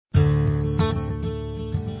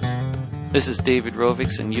This is David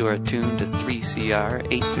Rovix, and you are tuned to 3CR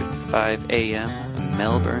 8:55 AM,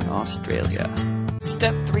 Melbourne, Australia.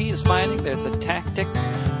 Step 3 is finding there's a tactic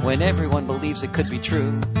when everyone believes it could be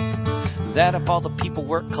true. That if all the people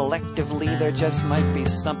work collectively, there just might be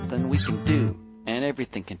something we can do, and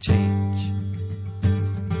everything can change.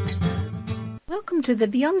 Welcome to the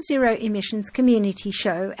Beyond Zero Emissions Community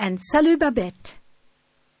Show, and salut Babette.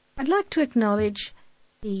 I'd like to acknowledge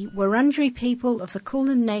the Wurundjeri people of the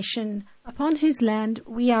Kulin Nation, upon whose land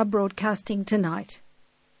we are broadcasting tonight,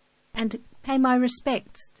 and pay my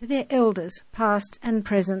respects to their elders, past and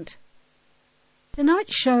present.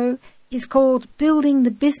 Tonight's show is called Building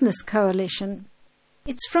the Business Coalition.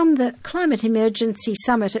 It's from the Climate Emergency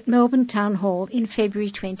Summit at Melbourne Town Hall in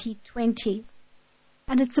February 2020.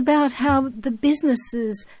 And it's about how the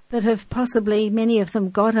businesses that have possibly, many of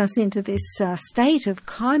them, got us into this state of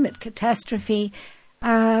climate catastrophe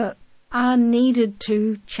are needed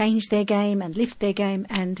to change their game and lift their game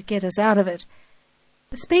and get us out of it.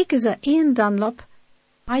 The speakers are Ian Dunlop,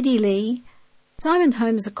 Heidi Lee, Simon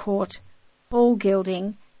Holmes à Court, Paul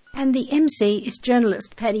Gilding, and the MC is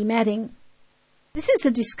journalist Paddy Madding. This is a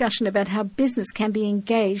discussion about how business can be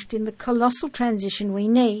engaged in the colossal transition we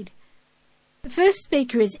need. The first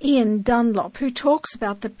speaker is Ian Dunlop, who talks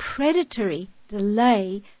about the predatory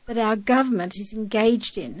delay that our government is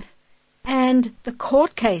engaged in and the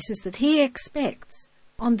court cases that he expects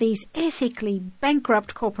on these ethically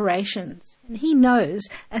bankrupt corporations. And he knows,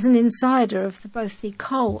 as an insider of both the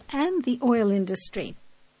coal and the oil industry.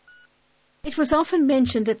 It was often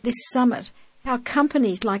mentioned at this summit how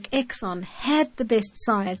companies like Exxon had the best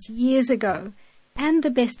science years ago and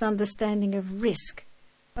the best understanding of risk,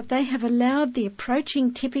 but they have allowed the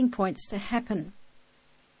approaching tipping points to happen.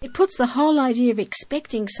 It puts the whole idea of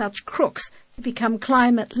expecting such crooks to become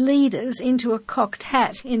climate leaders into a cocked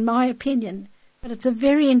hat, in my opinion, but it's a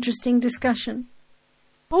very interesting discussion.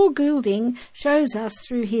 Paul Gilding shows us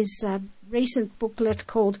through his recent booklet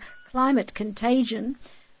called Climate Contagion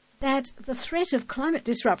that the threat of climate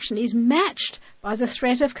disruption is matched by the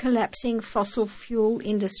threat of collapsing fossil fuel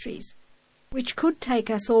industries, which could take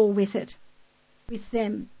us all with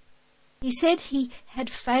them. He said he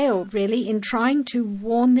had failed, really, in trying to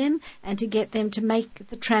warn them and to get them to make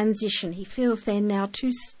the transition. He feels they're now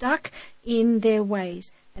too stuck in their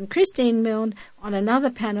ways. And Christine Milne, on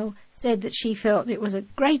another panel, said that she felt it was a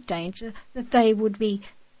great danger that they would be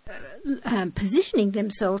positioning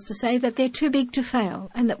themselves to say that they're too big to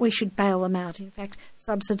fail and that we should bail them out, in fact,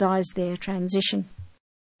 subsidise their transition.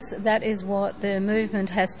 That is what the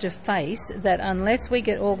movement has to face, that unless we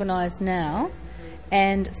get organised now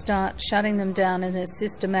and start shutting them down in a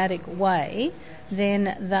systematic way, then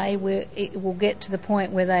it will get to the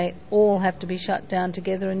point where they all have to be shut down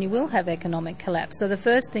together and you will have economic collapse. So the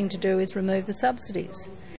first thing to do is remove the subsidies.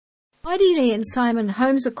 Heidi Lee and Simon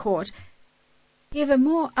Holmes à Court give a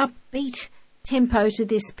more upbeat tempo to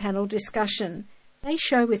this panel discussion. They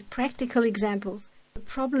show with practical examples the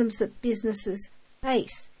problems that businesses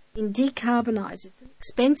face in decarbonise. It's an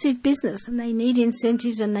expensive business and they need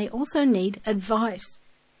incentives and they also need advice.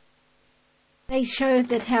 They show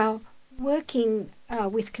that how working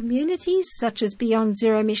with communities such as Beyond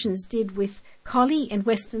Zero Emissions did with Collie in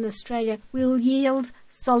Western Australia will yield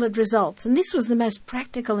solid results. And this was the most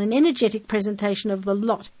practical and energetic presentation of the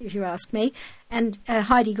lot, if you ask me, and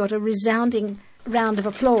Heidi got a resounding round of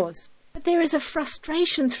applause. But there is a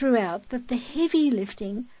frustration throughout that the heavy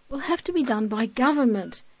lifting will have to be done by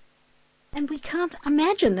government. And we can't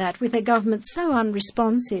imagine that with a government so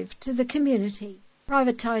unresponsive to the community.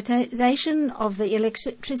 Privatisation of the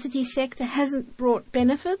electricity sector hasn't brought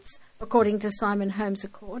benefits, according to Simon Holmes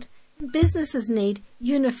à Court, and businesses need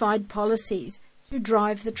unified policies to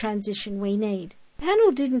drive the transition we need. The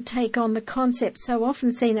panel didn't take on the concept so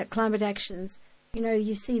often seen at climate actions. You know,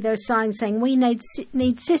 you see those signs saying we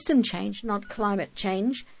need system change, not climate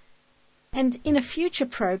change. And in a future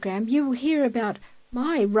program, you will hear about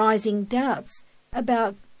my rising doubts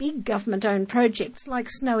about big government-owned projects like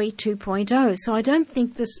Snowy 2.0. So I don't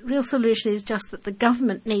think the real solution is just that the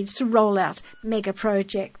government needs to roll out mega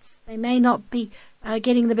projects. They may not be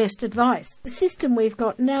getting the best advice. The system we've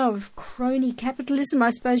got now of crony capitalism,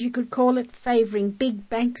 I suppose you could call it, favouring big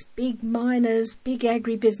banks, big miners, big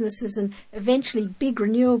agribusinesses and eventually big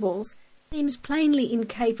renewables, seems plainly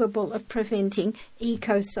incapable of preventing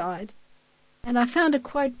ecocide. And I found a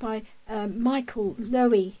quote by Michael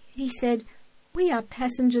Lowy. He said, "We are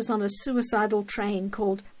passengers on a suicidal train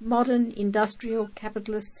called modern industrial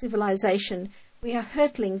capitalist civilization. We are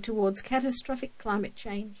hurtling towards catastrophic climate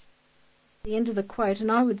change." The end of the quote.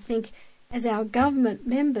 And I would think, as our government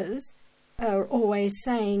members, are always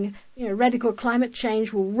saying, radical climate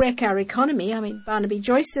change will wreck our economy. I mean, Barnaby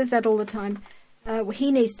Joyce says that all the time.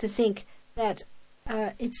 He needs to think that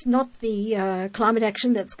it's not the climate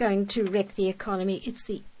action that's going to wreck the economy. It's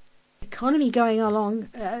the economy going along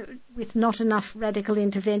with not enough radical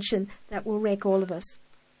intervention that will wreck all of us.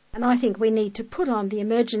 And I think we need to put on the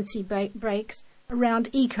emergency brakes around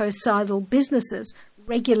ecocidal businesses,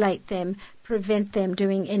 regulate them, prevent them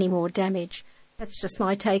doing any more damage. That's just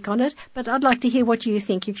my take on it, but I'd like to hear what you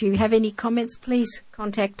think. If you have any comments, please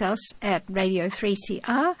contact us at Radio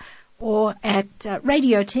 3CR or at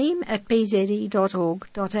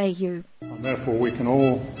radioteam@bze.org.au. And therefore we can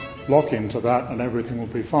all lock into that and everything will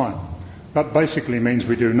be fine. That basically means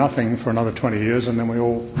we do nothing for another 20 years and then we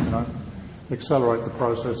all, accelerate the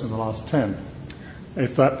process in the last 10,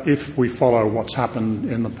 if we follow what's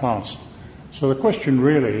happened in the past. So the question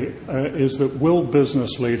really is that will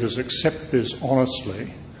business leaders accept this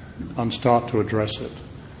honestly and start to address it?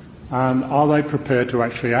 And are they prepared to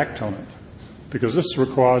actually act on it? Because this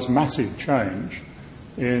requires massive change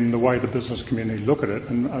in the way the business community look at it.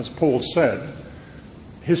 And as Paul said,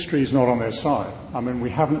 history is not on their side. I mean, we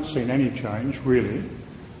haven't seen any change, really.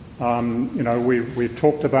 We've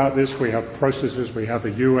talked about this. We have processes. We have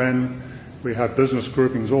the UN. We have business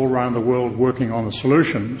groupings all around the world working on the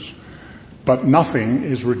solutions. But nothing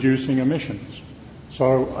is reducing emissions.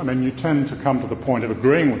 So, you tend to come to the point of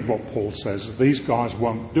agreeing with what Paul says. These guys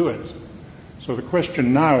won't do it. So the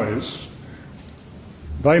question now is,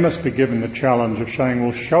 they must be given the challenge of saying,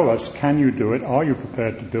 well, show us, can you do it? Are you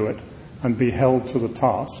prepared to do it? And be held to the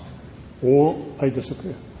task, or they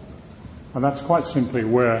disappear. And that's quite simply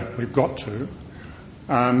where we've got to.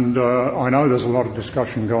 And I know there's a lot of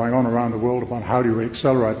discussion going on around the world about how do we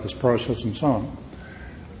accelerate this process and so on.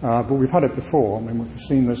 But we've had it before. We've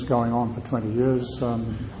seen this going on for 20 years,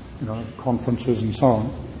 conferences and so on.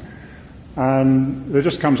 And there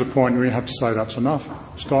just comes a point where you have to say that's enough.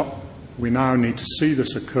 Stop. We now need to see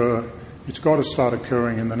this occur. It's got to start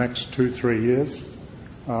occurring in the next 2-3 years,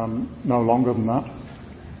 no longer than that.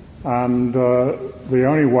 And the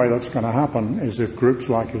only way that's going to happen is if groups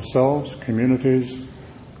like yourselves, communities,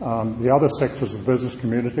 the other sectors of the business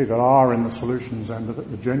community that are in the solutions end of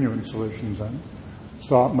it, the genuine solutions end,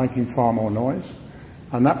 start making far more noise.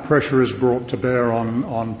 And that pressure is brought to bear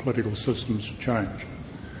on political systems to change.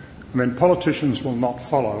 Politicians will not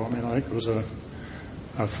follow. I think there was a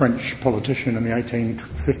French politician in the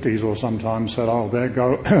 1850s or sometime said, there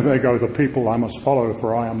go the people I must follow,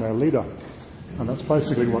 for I am their leader. And that's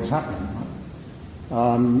basically what's happening.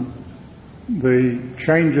 The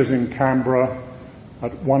changes in Canberra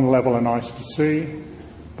at one level are nice to see,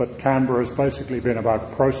 but Canberra has basically been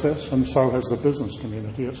about process, and so has the business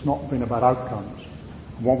community. It's not been about outcomes.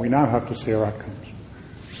 What we now have to see are outcomes.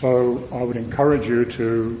 So I would encourage you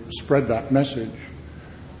to spread that message.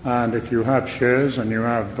 And if you have shares and you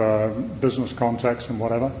have business contacts and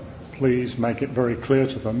whatever, please make it very clear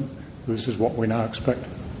to them this is what we now expect.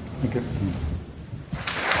 Thank you.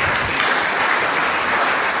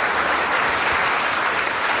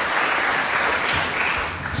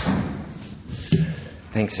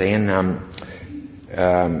 Thanks, Ian.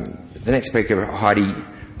 The next speaker, Heidi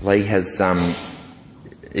Lee,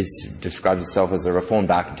 describes herself as a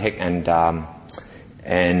reformed architect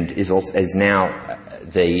and is now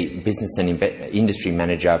the business and industry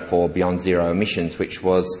manager for Beyond Zero Emissions, which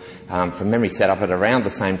was, from memory, set up at around the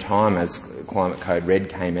same time as Climate Code Red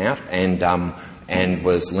came out, and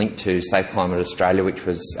was linked to Safe Climate Australia, which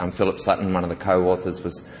was Philip Sutton, one of the co-authors,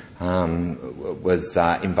 was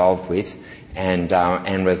involved with, and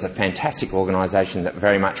was a fantastic organisation that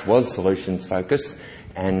very much was solutions focused,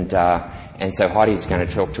 and so Heidi is going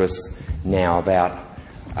to talk to us now about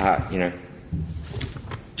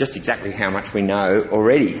just exactly how much we know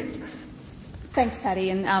already. Thanks, Paddy,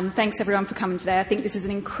 and thanks everyone for coming today. I think this is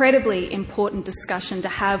an incredibly important discussion to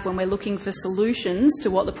have when we're looking for solutions to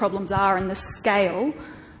what the problems are and the scale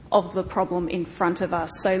of the problem in front of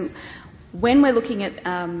us. So when we're looking at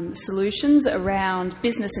solutions around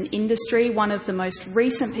business and industry, one of the most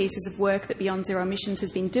recent pieces of work that Beyond Zero Emissions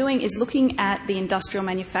has been doing is looking at the industrial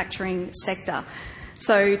manufacturing sector.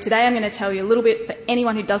 So today I'm going to tell you a little bit, for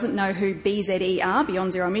anyone who doesn't know who BZE are,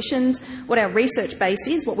 Beyond Zero Emissions, what our research base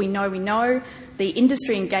is, what we know, the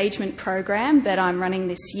industry engagement program that I'm running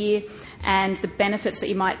this year, and the benefits that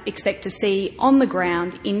you might expect to see on the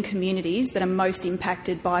ground in communities that are most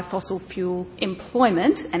impacted by fossil fuel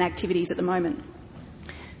employment and activities at the moment.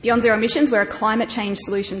 Beyond Zero Emissions, we're a climate change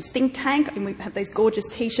solutions think tank, and we have these gorgeous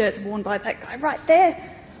T-shirts worn by that guy right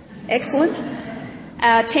there. Excellent.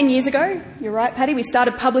 10 years ago, you're right, Paddy, we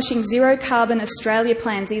started publishing Zero Carbon Australia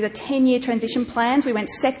plans. These are 10-year transition plans. We went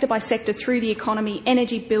sector by sector through the economy,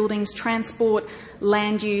 energy, buildings, transport,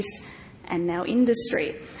 land use, and now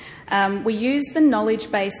industry. We use the knowledge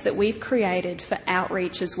base that we've created for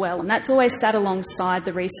outreach as well, and that's always sat alongside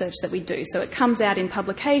the research that we do. So it comes out in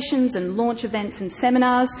publications and launch events and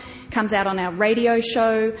seminars, comes out on our radio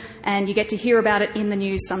show, and you get to hear about it in the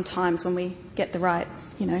news sometimes when we get the right,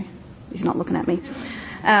 he's not looking at me.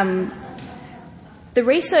 The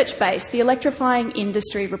research base, the Electrifying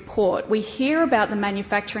Industry Report, we hear about the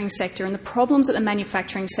manufacturing sector and the problems that the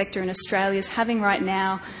manufacturing sector in Australia is having right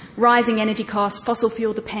now, rising energy costs, fossil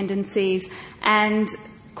fuel dependencies, and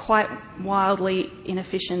quite wildly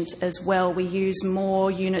inefficient as well. We use more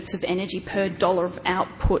units of energy per dollar of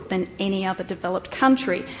output than any other developed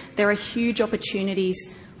country. There are huge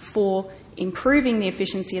opportunities for improving the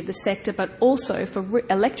efficiency of the sector, but also for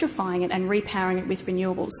electrifying it and repowering it with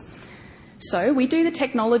renewables. So we do the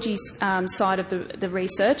technology side of the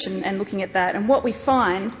research and looking at that, and what we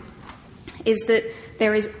find is that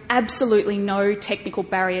there is absolutely no technical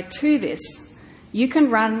barrier to this. You can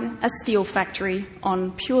run a steel factory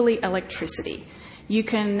on purely electricity. You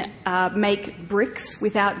can make bricks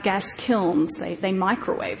without gas kilns. They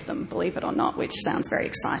microwave them, believe it or not, which sounds very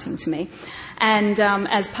exciting to me. And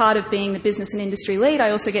as part of being the business and industry lead, I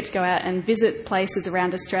also get to go out and visit places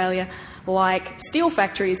around Australia like steel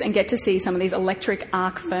factories and get to see some of these electric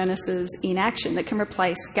arc furnaces in action that can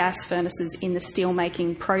replace gas furnaces in the steel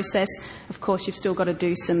making process. Of course, you've still got to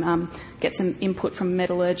do get some input from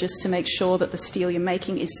metallurgists to make sure that the steel you're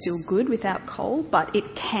making is still good without coal, but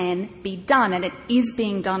it can be done, and it is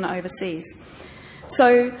being done overseas.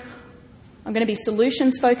 So I'm going to be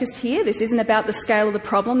solutions focused here. This isn't about the scale of the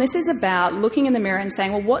problem. This is about looking in the mirror and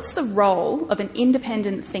saying, well, what's the role of an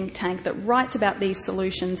independent think tank that writes about these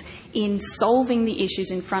solutions in solving the issues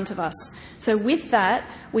in front of us? So with that,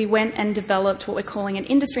 we went and developed what we're calling an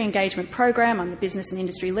industry engagement program. I'm the business and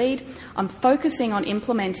industry lead. I'm focusing on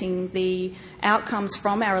implementing the outcomes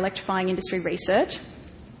from our electrifying industry research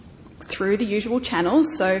through the usual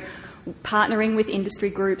channels. So partnering with industry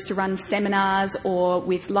groups to run seminars, or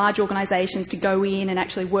with large organisations to go in and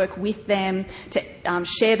actually work with them to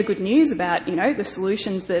share the good news about, the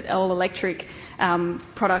solutions that all-electric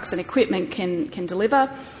products and equipment can deliver.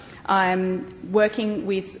 I'm working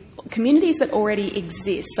with communities that already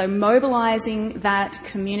exist, so mobilising that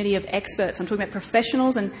community of experts. I'm talking about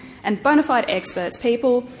professionals and bona fide experts,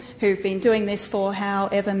 people who've been doing this for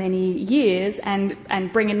however many years and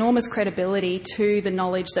bring enormous credibility to the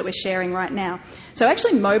knowledge that we're sharing right now. So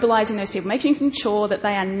actually mobilising those people, making sure that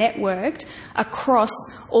they are networked across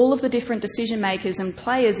all of the different decision makers and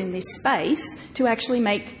players in this space to actually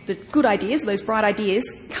make the good ideas, those bright ideas,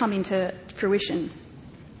 come into fruition.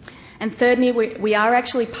 And thirdly, we are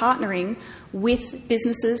actually partnering with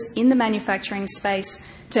businesses in the manufacturing space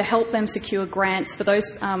to help them secure grants for those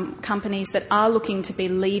companies that are looking to be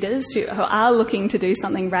leaders, who are looking to do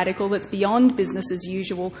something radical that's beyond business as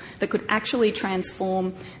usual, that could actually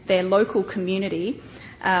transform their local community.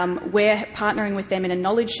 We're partnering with them in a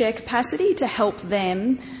knowledge share capacity to help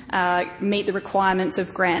them meet the requirements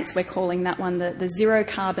of grants. We're calling that one the Zero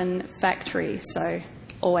Carbon Factory. So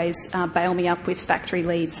always bail me up with factory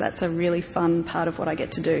leads. That's a really fun part of what I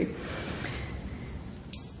get to do.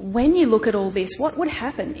 When you look at all this, what would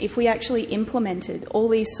happen if we actually implemented all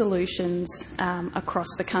these solutions across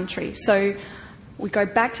the country? So we go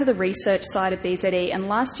back to the research side of BZE, and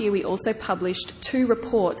last year we also published 2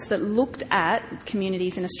 reports that looked at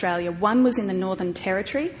communities in Australia. One was in the Northern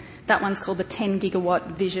Territory. That one's called the 10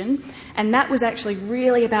 gigawatt vision, and that was actually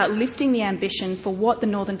really about lifting the ambition for what the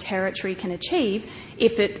Northern Territory can achieve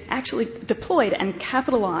if it actually deployed and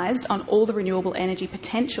capitalised on all the renewable energy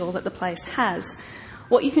potential that the place has.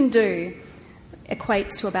 What you can do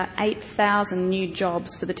equates to about 8,000 new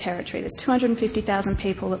jobs for the Territory. There's 250,000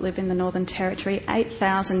 people that live in the Northern Territory,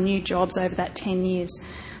 8,000 new jobs over that 10 years.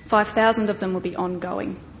 5,000 of them will be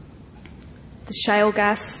ongoing. The shale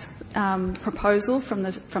gas proposal from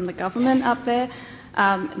the government up there,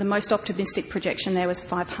 the most optimistic projection there was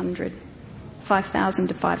 5,000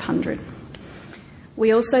 to 500.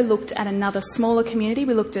 We also looked at another smaller community.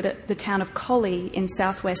 We looked at the town of Collie in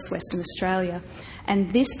southwest Western Australia.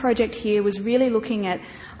 And this project here was really looking at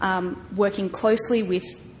working closely with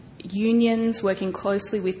unions, working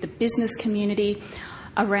closely with the business community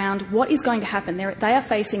around what is going to happen. They are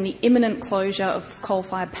facing the imminent closure of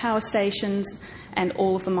coal-fired power stations and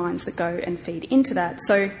all of the mines that go and feed into that.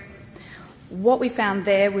 So what we found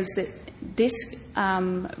there was that this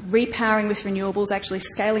repowering with renewables, actually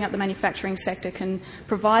scaling up the manufacturing sector, can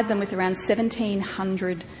provide them with around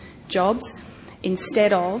 1,700 jobs.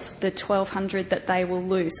 instead of the 1,200 that they will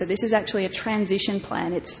lose. So this is actually a transition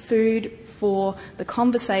plan. It's food for the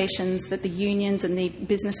conversations that the unions and the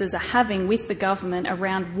businesses are having with the government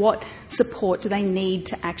around what support do they need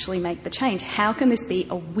to actually make the change. How can this be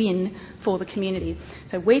a win for the community?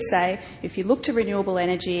 So we say if you look to renewable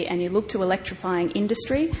energy and you look to electrifying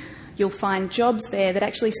industry, you'll find jobs there that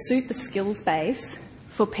actually suit the skills base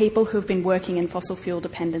for people who've been working in fossil fuel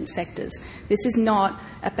dependent sectors. This is not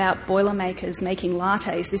about boilermakers making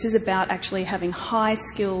lattes. This is about actually having high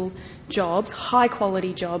skilled jobs, high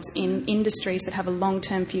quality jobs in industries that have a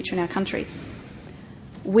long-term future in our country.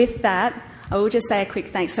 With that, I will just say a quick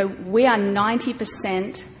thanks. So we are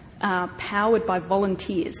 90% powered by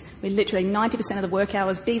volunteers. We literally 90% of the work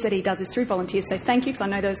hours BZE does is through volunteers. So thank you, because I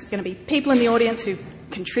know there's going to be people in the audience who've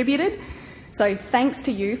contributed. So thanks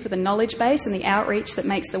to you for the knowledge base and the outreach that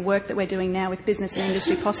makes the work that we're doing now with business and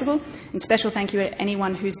industry possible. And special thank you to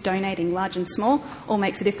anyone who's donating, large and small. All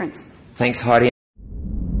makes a difference. Thanks, Heidi.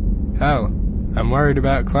 Hal, I'm worried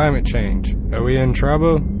about climate change. Are we in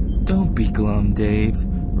trouble? Don't be glum, Dave.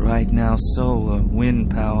 Right now, solar,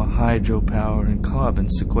 wind power, hydropower, and carbon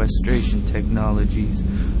sequestration technologies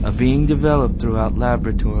are being developed throughout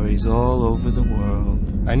laboratories all over the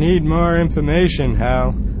world. I need more information,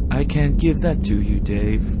 Hal. I can't give that to you,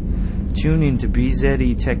 Dave. Tune in to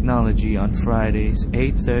BZE Technology on Fridays,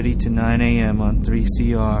 8:30 to 9 a.m. on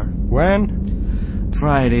 3CR. When?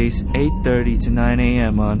 Fridays, 8:30 to 9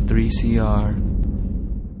 a.m. on 3CR.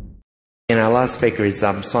 And our last speaker is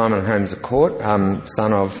Simon Holmes à Court,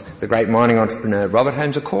 son of the great mining entrepreneur Robert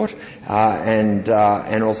Holmes à Court,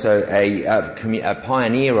 and also a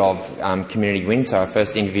pioneer of community wind. So I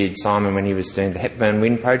first interviewed Simon when he was doing the Hepburn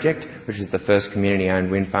Wind Project, which was the first community-owned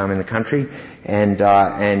wind farm in the country, and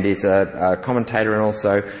is a commentator and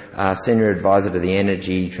also senior advisor to the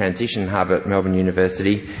Energy Transition Hub at Melbourne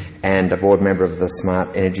University, and a board member of the Smart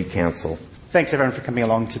Energy Council. Thanks everyone for coming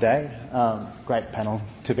along today. Great panel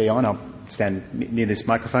to be on. I'll stand near this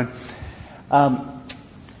microphone.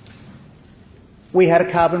 We had a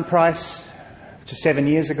carbon price just 7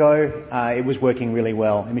 years ago. It was working really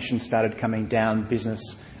well. Emissions started coming down.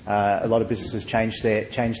 A lot of businesses changed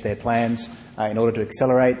their plans in order to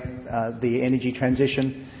accelerate the energy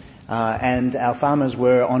transition. And our farmers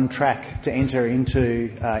were on track to enter into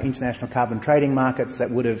international carbon trading markets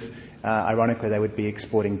that would have, ironically, they would be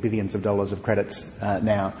exporting billions of dollars of credits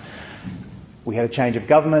now. We had a change of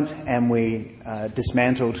government and we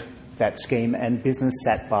dismantled that scheme, and business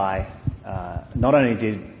sat by. Not only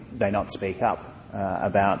did they not speak up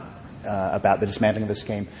about the dismantling of the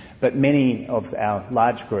scheme, but many of our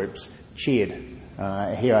large groups cheered.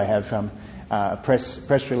 Here I have a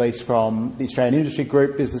press release from the Australian Industry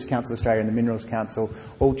Group, Business Council Australia and the Minerals Council,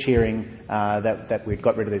 all cheering that we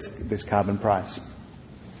got rid of this carbon price.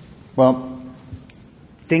 Well,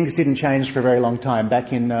 things didn't change for a very long time.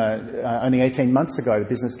 Back in only 18 months ago, the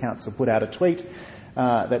Business Council put out a tweet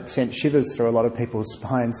that sent shivers through a lot of people's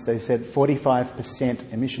spines. They said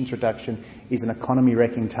 45% emissions reduction is an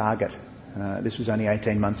economy-wrecking target. This was only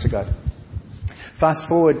 18 months ago. Fast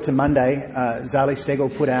forward to Monday, Zali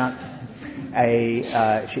Steggall put out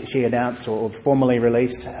she announced or formally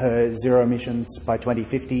released her zero emissions by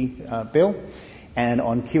 2050 bill, and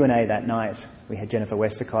on Q&A that night, we had Jennifer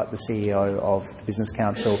Westacott, the CEO of the Business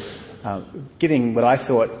Council, giving what I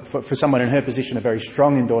thought, for someone in her position, a very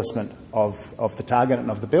strong endorsement of the target and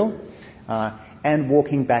of the bill, and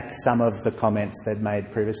walking back some of the comments they'd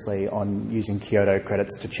made previously on using Kyoto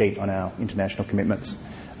credits to cheat on our international commitments.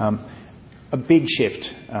 A big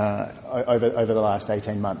shift over the last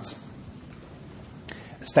 18 months.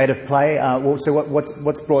 State of play. So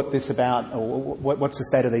what's brought this about, or what's the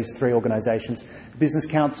state of these three organisations? The Business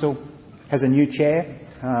Council has a new chair.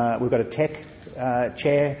 We've got a tech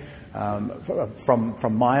chair from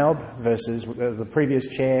MIOB versus the previous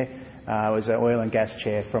chair was an oil and gas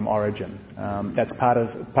chair from Origin. That's part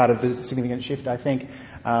of the significant shift, I think.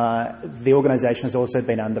 The organisation has also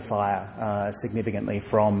been under fire significantly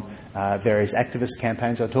from various activist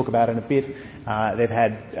campaigns I'll talk about in a bit.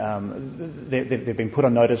 They've been put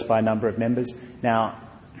on notice by a number of members. Now,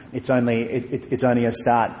 it's only a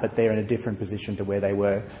start, but they're in a different position to where they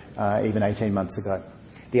were even 18 months ago.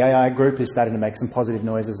 The AI group is starting to make some positive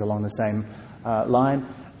noises along the same line.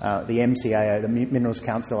 The MCAO, the Minerals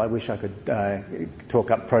Council, I wish I could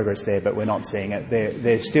talk up progress there, but we're not seeing it.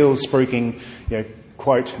 They're still spruiking,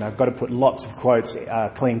 quote, and I've got to put lots of quotes,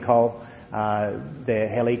 clean coal, their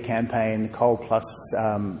HELI campaign, coal plus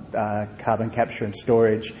carbon capture and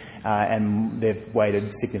storage, and they've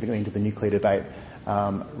waded significantly into the nuclear debate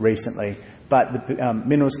recently. But the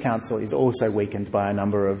Minerals Council is also weakened by a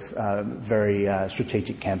number of very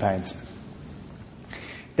strategic campaigns.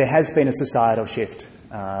 There has been a societal shift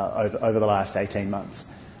over the last 18 months.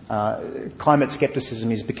 Climate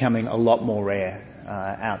scepticism is becoming a lot more rare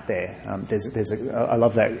out there. I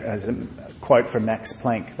love that as a quote from Max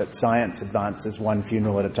Planck, that science advances one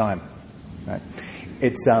funeral at a time. Right?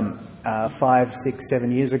 It's 5, 6,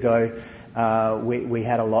 7 years ago, we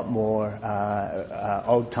had a lot more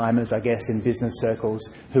old-timers, I guess, in business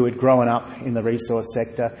circles who had grown up in the resource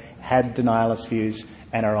sector, had denialist views,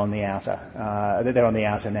 and are on the outer. They're on the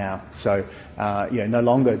outer now. So, no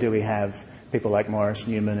longer do we have people like Maurice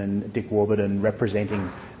Newman and Dick Warburton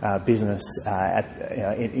representing business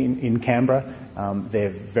in Canberra. They're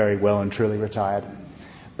very well and truly retired.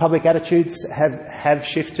 Public attitudes have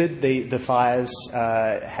shifted. The fires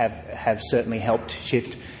have certainly helped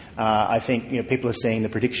shift. I think people are seeing the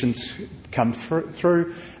predictions come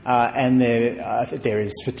through, and there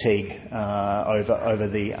is fatigue over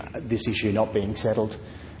this issue not being settled.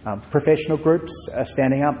 Professional groups are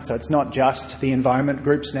standing up, so it's not just the environment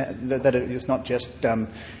groups now, it's not just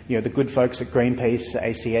the good folks at Greenpeace,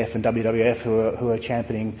 ACF and WWF who are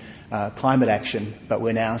championing climate action, but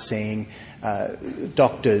we're now seeing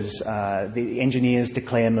doctors, the Engineers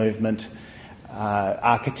Declare movement,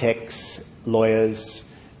 architects, lawyers,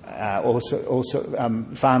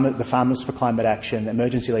 the Farmers for Climate Action,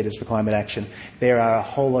 Emergency Leaders for Climate Action. There are a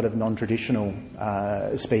whole lot of non-traditional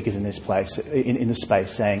speakers in this place, in the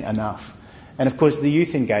space, saying enough. And of course, the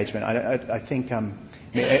youth engagement. I think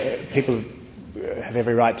people have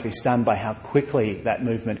every right to be stunned by how quickly that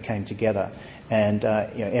movement came together. And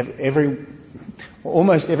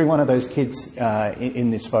almost every one of those kids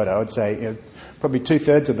in this photo, I would say, probably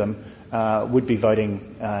 2/3 of them would be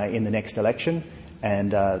voting in the next election.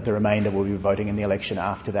 And the remainder will be voting in the election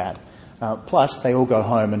after that. Plus, they all go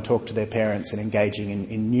home and talk to their parents and engaging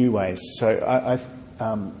in new ways. So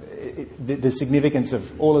the significance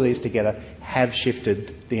of all of these together have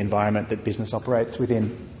shifted the environment that business operates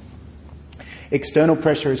within. External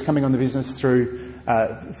pressure is coming on the business through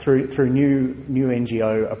new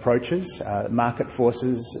NGO approaches, market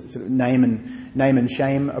forces, sort of name and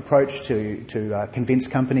shame approach to convince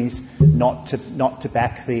companies not to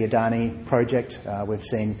back the Adani project. We've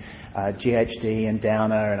seen GHD and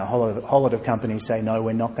Downer and a whole lot of companies say no,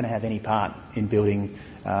 we're not going to have any part in building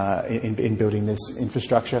this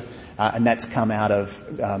infrastructure, and that's come out of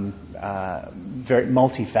very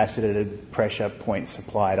multifaceted pressure points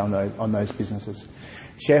applied on those businesses.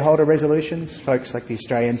 Shareholder resolutions, folks like the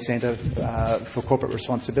Australian Centre for Corporate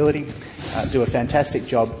Responsibility do a fantastic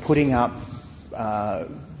job putting up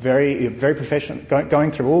very professional,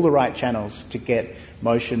 going through all the right channels to get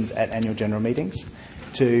motions at annual general meetings,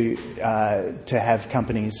 to have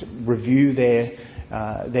companies review their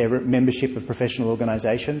membership of professional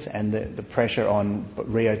organisations, and the pressure on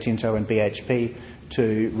Rio Tinto and BHP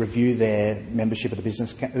to review their membership of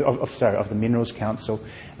the Minerals Council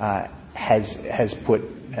has put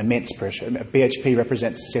immense pressure. BHP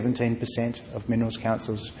represents 17% of Minerals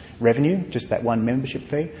Council's revenue, just that one membership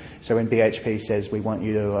fee. So when BHP says we want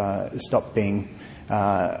you to stop being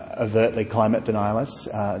overtly climate denialists,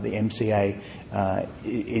 the MCA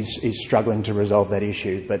is struggling to resolve that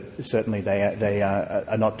issue. But certainly they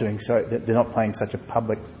are not doing so. They're not playing such a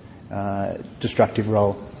public destructive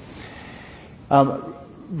role.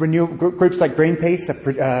 Groups like Greenpeace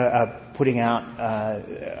are putting out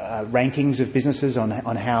rankings of businesses on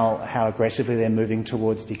how aggressively they're moving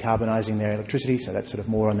towards decarbonising their electricity. So that's sort of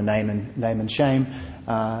more on the name and shame.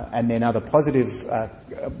 And then other positive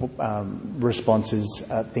responses,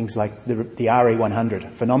 things like the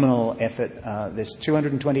RE100, phenomenal effort. There's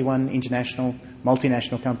 221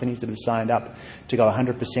 multinational companies that have signed up to go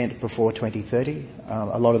 100% before 2030.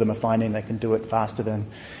 A lot of them are finding they can do it faster than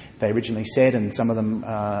they originally said, and some of them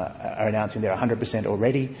are announcing they're 100%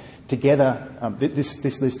 already. Together,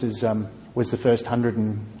 this list was the first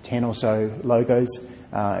 110 or so logos.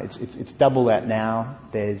 It's double that now.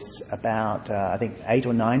 There's about, I think, 8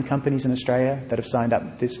 or 9 companies in Australia that have signed up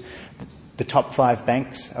with this. The top 5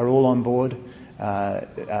 banks are all on board.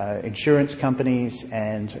 Insurance companies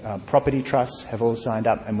and property trusts have all signed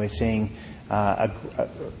up, and we're seeing that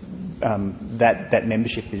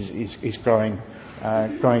membership is growing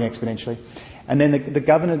exponentially. And then the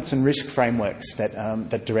governance and risk frameworks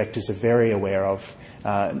that directors are very aware of.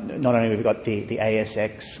 Not only have we got the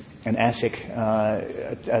ASX and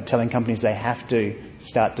ASIC telling companies they have to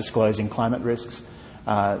start disclosing climate risks,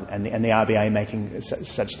 and the RBA making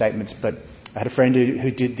such statements, but I had a friend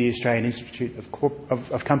who did the Australian Institute of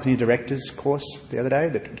Company Directors course the other day,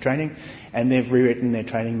 the training, and they've rewritten their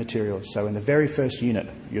training materials. So in the very first unit,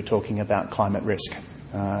 you're talking about climate risk.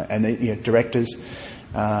 and the directors.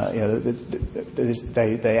 They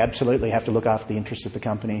absolutely have to look after the interests of the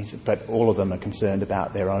companies, but all of them are concerned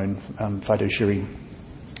about their own fiduciary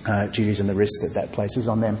duties and the risk that places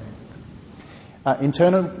on them.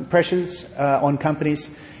 Internal pressures on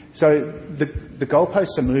companies. So the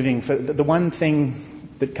goalposts are moving. For the one thing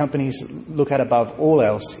that companies look at above all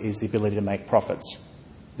else is the ability to make profits.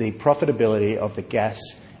 The profitability of the gas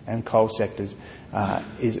and coal sectors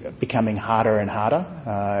is becoming harder and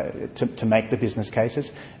harder to make the business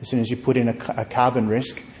cases. As soon as you put in a carbon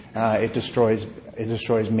risk, it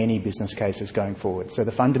destroys many business cases going forward. So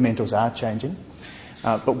the fundamentals are changing.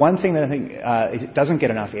 But one thing that I think it doesn't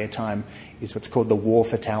get enough airtime is what's called the war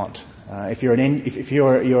for talent. If you're in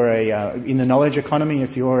the knowledge economy,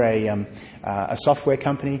 if you're a software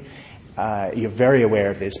company, you're very aware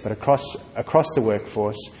of this. But across the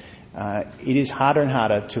workforce, it is harder and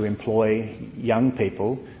harder to employ young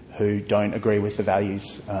people who don't agree with the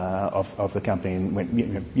values of the company. And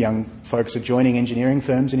when young folks are joining engineering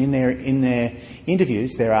firms, and in their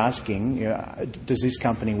interviews, they're asking, does this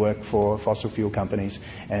company work for fossil fuel companies?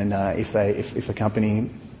 And if a company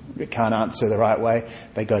can't answer the right way,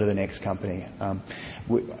 they go to the next company.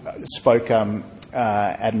 We spoke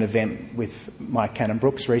at an event with Mike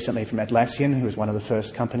Cannon-Brooks recently from Atlassian, who was one of the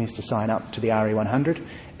first companies to sign up to the RE100,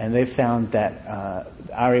 and they've found that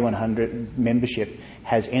RE100 membership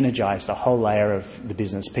has energised a whole layer of the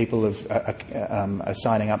business. People are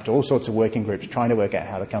signing up to all sorts of working groups, trying to work out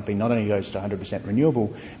how the company not only goes to 100%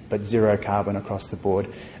 renewable, but zero carbon across the board.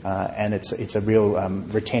 And it's a real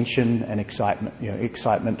retention and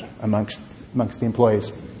excitement amongst the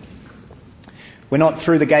employees. We're not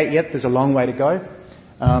through the gate yet. There's a long way to go.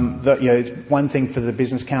 It's one thing for the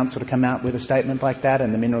Business Council to come out with a statement like that,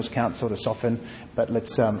 and the Minerals Council to soften. But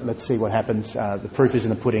let's see what happens. The proof is in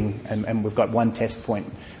the pudding, and we've got one test point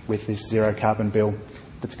with this zero carbon bill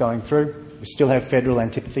that's going through. We still have federal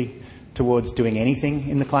antipathy towards doing anything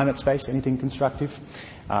in the climate space, anything constructive,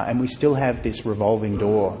 and we still have this revolving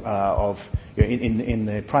door of. In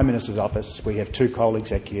the Prime Minister's office, we have two coal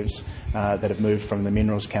executives that have moved from the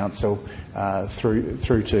Minerals Council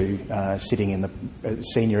through to sitting in the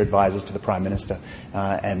senior advisors to the Prime Minister,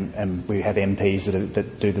 and we have MPs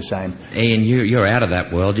that do the same. Ian, you're out of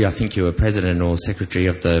that world. I think you were president or secretary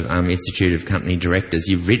of the Institute of Company Directors.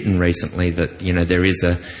 You've written recently that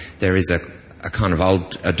there is a kind of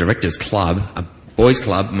old directors' club. Boys'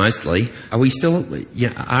 club, mostly. Are we still?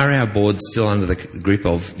 Are our boards still under the grip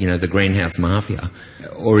of the greenhouse mafia,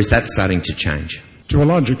 or is that starting to change? To a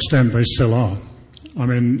large extent, they still are. I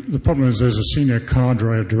mean, the problem is there's a senior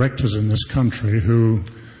cadre of directors in this country who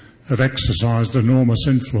have exercised enormous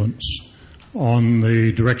influence on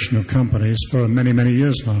the direction of companies for many, many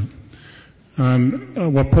years now.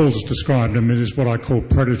 And what Paul's described, is what I call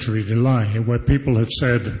predatory delay, where people have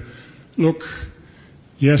said, look,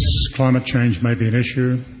 yes, climate change may be an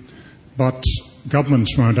issue, but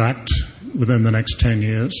governments won't act within the next 10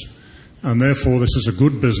 years, and therefore this is a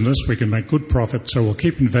good business, we can make good profit, so we'll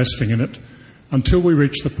keep investing in it until we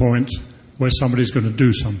reach the point where somebody's going to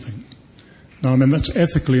do something. Now, that's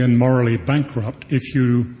ethically and morally bankrupt if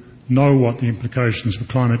you know what the implications for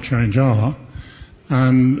climate change are,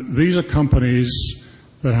 and these are companies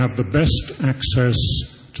that have the best access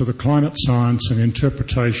to the climate science and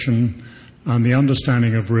interpretation and the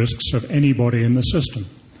understanding of risks of anybody in the system.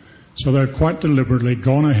 So they've quite deliberately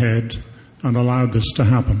gone ahead and allowed this to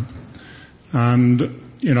happen. And,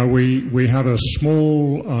 we have a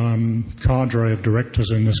small cadre of directors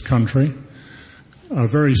in this country. A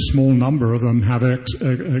very small number of them have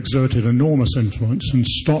exerted enormous influence and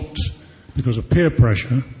stopped, because of peer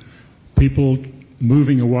pressure, people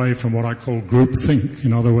moving away from what I call groupthink.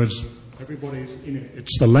 In other words, everybody's in it.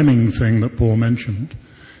 It's the lemming thing that Paul mentioned.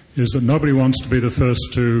 Is that nobody wants to be the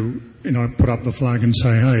first to, put up the flag and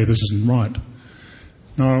say, hey, this isn't right.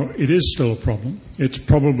 Now, it is still a problem. It's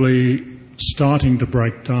probably starting to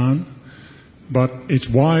break down, but it's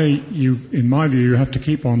why in my view, you have to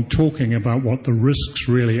keep on talking about what the risks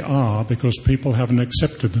really are, because people haven't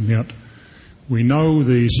accepted them yet. We know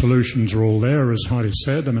the solutions are all there, as Heidi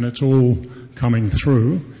said. It's all coming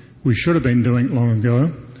through. We should have been doing it long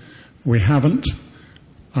ago. We haven't.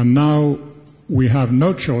 And now we have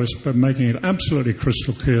no choice but making it absolutely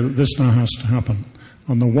crystal clear that this now has to happen.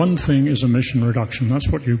 And the one thing is emission reduction. That's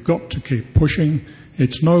what you've got to keep pushing.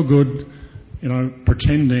 It's no good,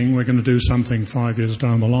 pretending we're going to do something 5 years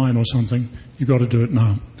down the line or something. You've got to do it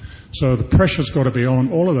now. So the pressure's got to be on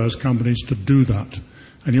all of those companies to do that.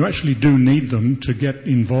 And you actually do need them to get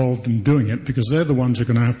involved in doing it, because they're the ones who are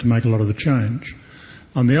going to have to make a lot of the change.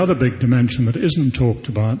 And the other big dimension that isn't talked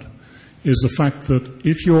about is the fact that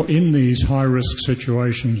if you're in these high-risk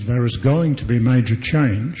situations, there is going to be major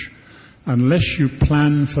change. Unless you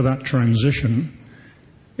plan for that transition,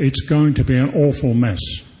 it's going to be an awful mess.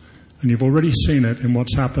 And you've already seen it in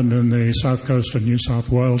what's happened in the south coast of New South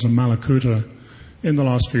Wales and Malakuta in the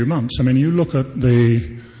last few months. I mean, you look at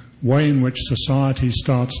the way in which society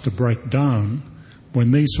starts to break down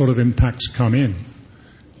when these sort of impacts come in.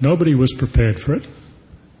 Nobody was prepared for it.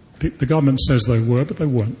 The government says they were, but they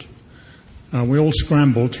weren't. We all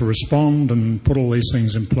scrambled to respond and put all these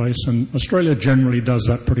things in place, and Australia generally does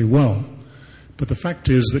that pretty well. But the fact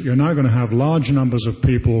is that you're now going to have large numbers of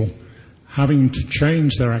people having to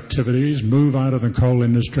change their activities, move out of the coal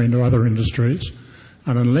industry into other industries,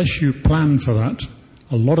 and unless you plan for that,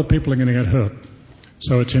 a lot of people are going to get hurt.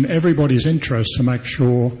 So it's in everybody's interest to make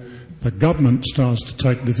sure the government starts to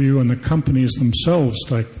take the view and the companies themselves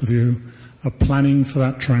take the view of planning for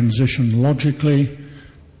that transition logically.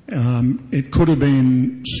 It could have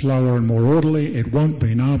been slower and more orderly. It won't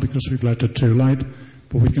be now because we've let it too late,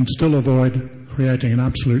 but we can still avoid creating an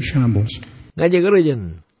absolute shambles. This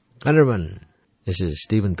is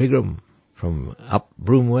Stephen Pigram from up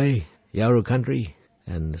Broome Way, Yarra Country,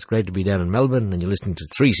 and it's great to be down in Melbourne, and you're listening to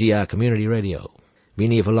 3CR Community Radio.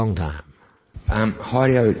 Been here for a long time.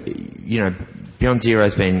 Heidi, Beyond Zero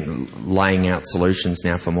has been laying out solutions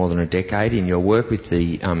now for more than a decade. In your work with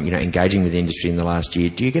the, engaging with the industry in the last year,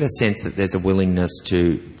 do you get a sense that there's a willingness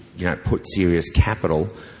to, put serious capital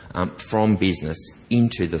from business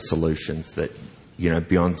into the solutions that,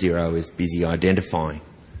 Beyond Zero is busy identifying?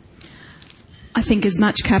 I think as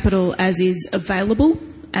much capital as is available,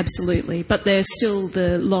 absolutely. But there's still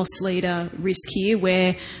the loss leader risk here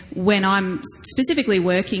where when I'm specifically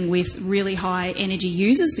working with really high energy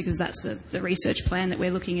users, because that's the research plan that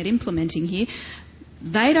we're looking at implementing here,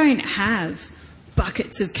 they don't have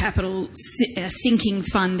buckets of capital, a sinking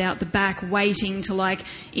fund out the back waiting to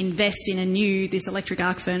invest in this electric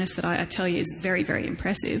arc furnace that I tell you is very, very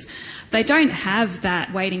impressive. They don't have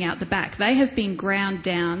that waiting out the back. They have been ground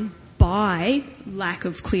down by lack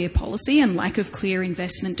of clear policy and lack of clear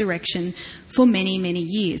investment direction for many, many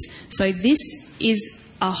years. So this is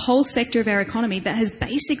a whole sector of our economy that has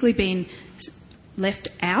basically been left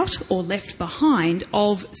out or left behind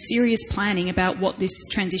of serious planning about what this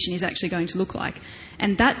transition is actually going to look like.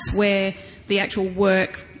 And that's where the actual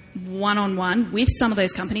work one-on-one with some of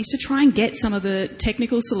those companies to try and get some of the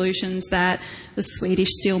technical solutions that the Swedish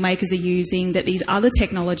steelmakers are using, that these other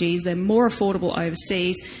technologies, they're more affordable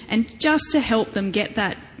overseas, and just to help them get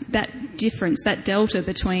that difference, that delta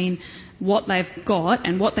between what they've got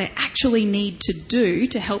and what they actually need to do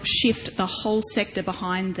to help shift the whole sector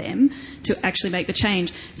behind them to actually make the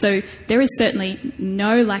change. So there is certainly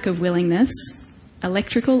no lack of willingness.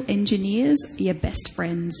 Electrical engineers are your best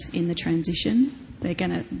friends in the transition. They're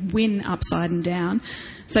going to win upside and down.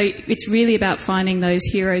 So it's really about finding those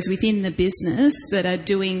heroes within the business that are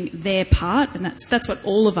doing their part, and that's what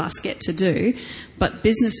all of us get to do. But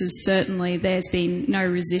businesses, certainly, there's been no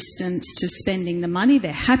resistance to spending the money.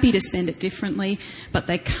 They're happy to spend it differently, but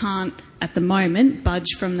they can't, at the moment,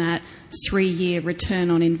 budge from that 3-year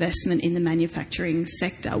return on investment in the manufacturing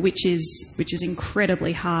sector, which is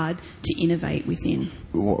incredibly hard to innovate within.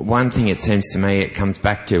 One thing it seems to me it comes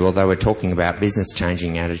back to, although we're talking about business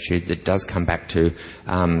changing attitudes, it does come back to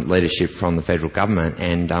leadership from the federal government.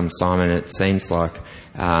 And Simon, it seems like,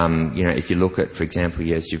 if you look at, for example,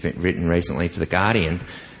 as you've written recently for The Guardian,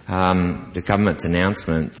 the government's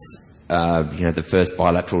announcements, the first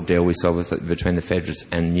bilateral deal we saw between the Feds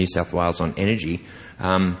and New South Wales on energy,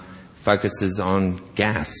 focuses on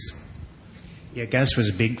gas. Yeah, gas was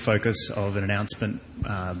a big focus of an announcement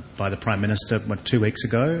by the Prime Minister 2 weeks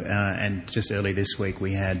ago, and just early this week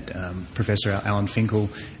we had Professor Alan Finkel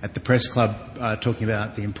at the Press Club talking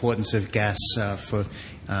about the importance of gas for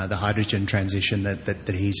the hydrogen transition that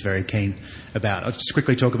he's very keen about. I'll just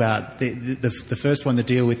quickly talk about the first one, the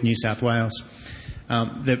deal with New South Wales.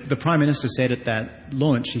 The Prime Minister said at that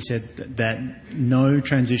launch, he said that no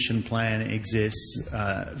transition plan exists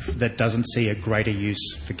that doesn't see a greater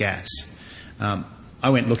use for gas. I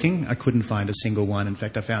went looking. I couldn't find a single one. In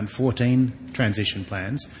fact, I found 14 transition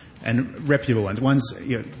plans, and reputable ones. Ones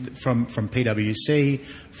from PwC,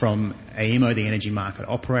 from AEMO, the energy market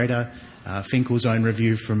operator, Finkel's own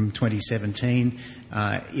review from 2017.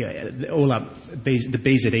 All up, the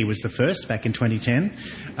BZE was the first back in 2010.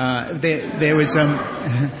 There was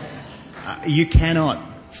you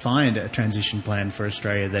cannot find a transition plan for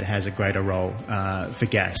Australia that has a greater role for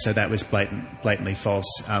gas. So that was blatantly false.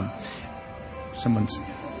 Someone's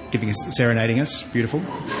serenading us. Beautiful.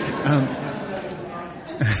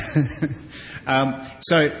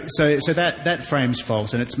 So that frame's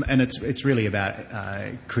false, and it's really about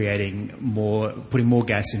putting more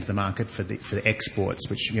gas into the market for the exports,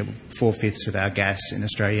 which 4/5 of our gas in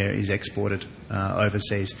Australia is exported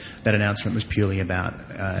overseas. That announcement was purely about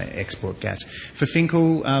export gas. For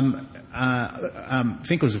Finkel,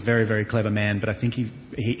 Finkel's a very, very clever man, but I think he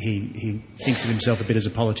thinks of himself a bit as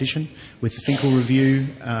a politician. With the Finkel Review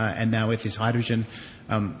and now with his hydrogen,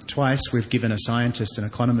 twice we've given a scientist an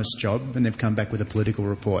economist job, and they've come back with a political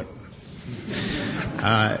report.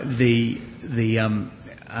 He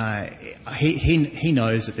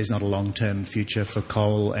knows that there's not a long-term future for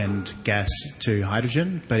coal and gas to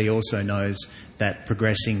hydrogen, but he also knows that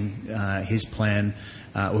progressing his plan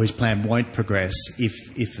won't progress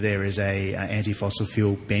if there is a anti-fossil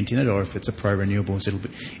fuel bent in it, or if it's a pro-renewables.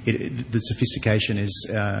 The sophistication is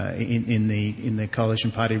in the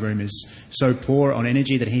coalition party room is so poor on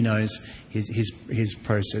energy that he knows his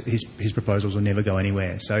proposals will never go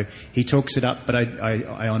anywhere. So he talks it up, but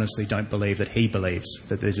I honestly don't believe that he believes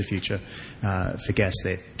that there's a future for gas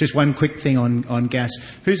there. Just one quick thing on gas.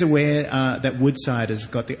 Who's aware that Woodside has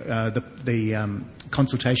got the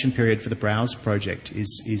consultation period for the Browse project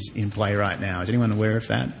is in play right now? Is anyone aware of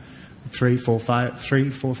that? 3, 4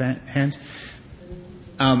 hands.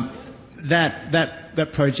 That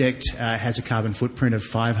project has a carbon footprint of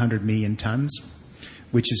 500 million tonnes,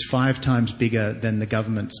 which is 5 times bigger than the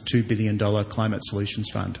government's $2 billion Climate Solutions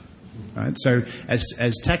Fund. Right? So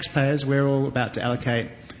as taxpayers, we're all about to allocate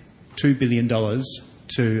 $2 billion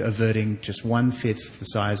to averting just 1/5 the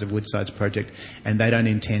size of Woodside's project, and they don't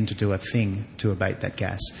intend to do a thing to abate that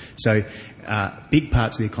gas. So big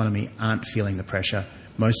parts of the economy aren't feeling the pressure.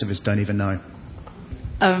 Most of us don't even know.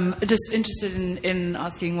 Just interested in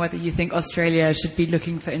asking whether you think Australia should be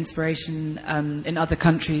looking for inspiration in other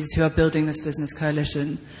countries who are building this business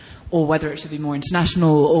coalition, or whether it should be more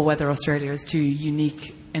international, or whether Australia is too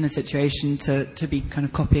unique in a situation to be kind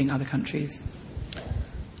of copying other countries.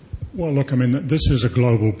 Well, look, I mean, this is a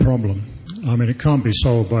global problem. I mean, it can't be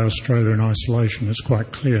solved by Australia in isolation, it's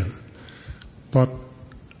quite clear. But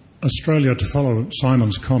Australia, to follow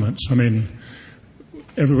Simon's comments, I mean,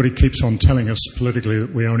 everybody keeps on telling us politically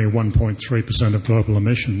that we're only 1.3% of global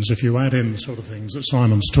emissions. If you add in the sort of things that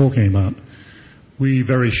Simon's talking about, we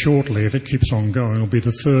very shortly, if it keeps on going, will be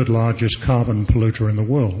the 3rd largest carbon polluter in the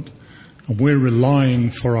world. And we're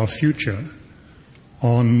relying for our future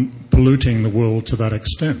on polluting the world to that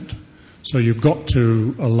extent. So you've got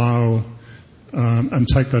to allow and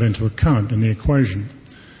take that into account in the equation.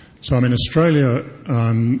 So, I mean, Australia,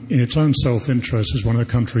 in its own self-interest, is one of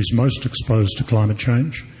the countries most exposed to climate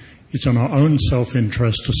change. It's in our own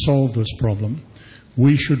self-interest to solve this problem.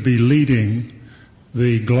 We should be leading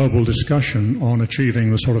the global discussion on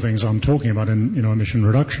achieving the sort of things I'm talking about in emission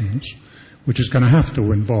reductions, which is going to have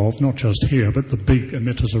to involve not just here, but the big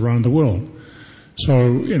emitters around the world.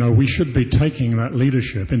 So, we should be taking that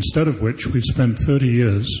leadership, instead of which we've spent 30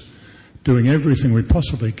 years doing everything we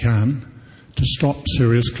possibly can to stop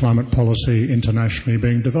serious climate policy internationally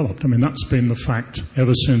being developed. I mean, that's been the fact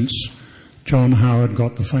ever since John Howard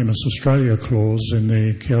got the famous Australia clause in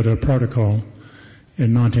the Kyoto Protocol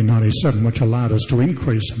in 1997, which allowed us to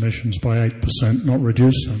increase emissions by 8%, not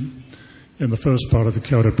reduce them, in the first part of the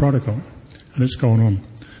Kyoto Protocol. And it's gone on.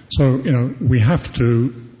 So, we have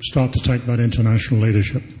to start to take that international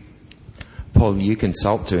leadership. Paul, you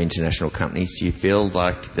consult to international companies. Do you feel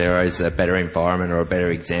like there is a better environment or a better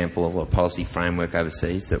example of a policy framework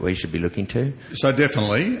overseas that we should be looking to? So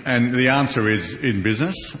definitely, and the answer is in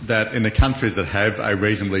business, that in the countries that have a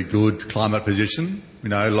reasonably good climate position,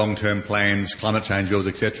 long-term plans, climate change bills,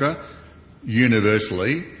 etc.,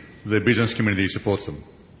 universally, the business community supports them.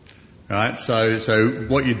 Right? So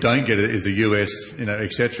what you don't get is the US,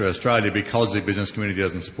 etc., Australia, because the business community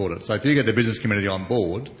doesn't support it. So if you get the business community on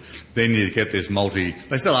board, then you get this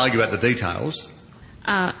they still argue about the details.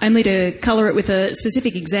 Only to colour it with a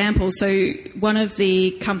specific example. So one of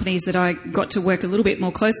the companies that I got to work a little bit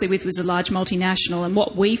more closely with was a large multinational, and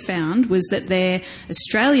what we found was that their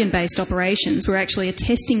Australian-based operations were actually a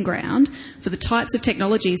testing ground for the types of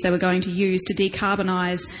technologies they were going to use to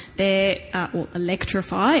decarbonise or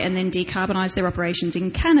electrify and then decarbonise their operations in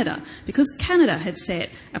Canada, because Canada had set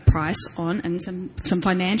a price on and some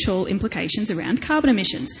financial implications around carbon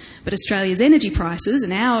emissions. But Australia's energy prices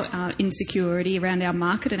and our insecurity around our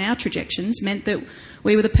market and our trajections meant that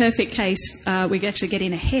we were the perfect case. We could actually get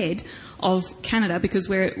in ahead of Canada because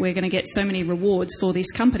we're going to get so many rewards for this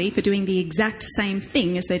company for doing the exact same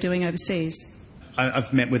thing as they're doing overseas.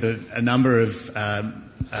 I've met with a number of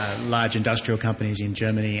large industrial companies in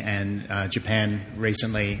Germany and Japan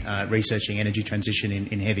recently, researching energy transition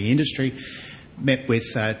in heavy industry. met with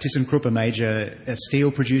ThyssenKrupp, a major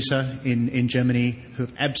steel producer in Germany, who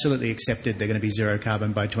have absolutely accepted they're going to be zero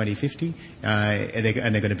carbon by 2050, and they're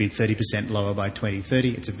going to be 30% lower by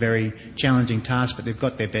 2030. It's a very challenging task, but they've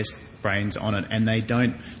got their best brains on it, and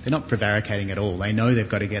they're not prevaricating at all. They know they've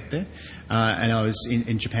got to get there. And I was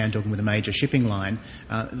in Japan talking with a major shipping line.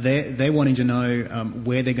 They're wanting to know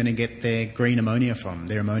where they're going to get their green ammonia from,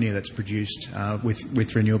 their ammonia that's produced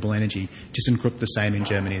with renewable energy. ThyssenKrupp the same in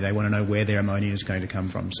Germany. They want to know where their ammonia is going to come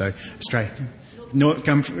from. So Australia,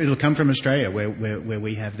 it'll come from Australia, where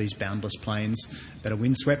we have these boundless plains that are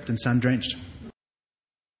windswept and sun-drenched.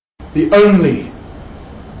 The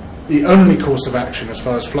only course of action as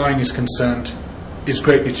far as flying is concerned is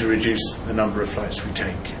greatly to reduce the number of flights we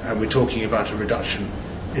take. And we're talking about a reduction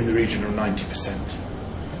in the region of 90%.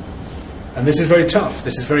 And this is very tough.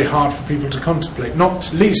 This is very hard for people to contemplate,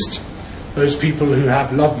 not least those people who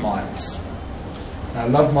have love miles. Now,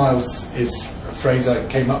 love miles is a phrase I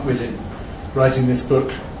came up with in writing this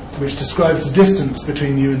book, which describes the distance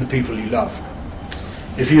between you and the people you love.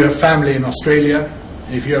 If you have family in Australia,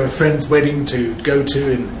 if you have a friend's wedding to go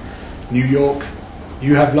to in New York,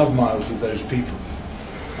 you have love miles with those people.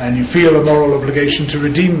 And you feel a moral obligation to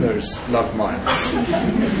redeem those love miles.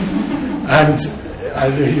 And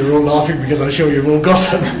you're all laughing because I'm sure you've all got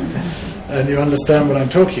them and you understand what I'm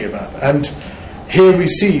talking about. And here we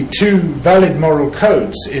see two valid moral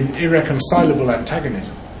codes in irreconcilable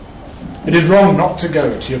antagonism. It is wrong not to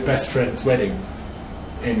go to your best friend's wedding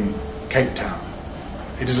in Cape Town.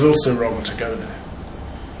 It is also wrong to go there.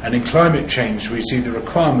 And in climate change we see the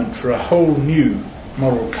requirement for a whole new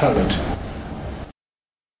moral code.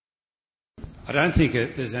 I don't think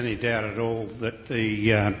there's any doubt at all that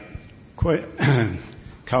the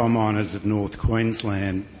coal miners of North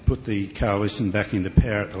Queensland put the coalition back into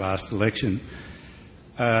power at the last election.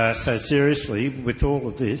 So seriously, with all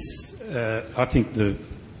of this, I think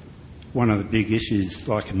one of the big issues,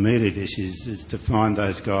 like immediate issues, is to find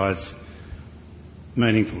those guys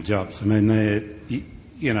meaningful jobs. I mean,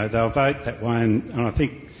 they'll vote that way, and I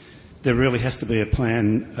think there really has to be a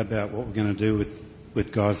plan about what we're going to do with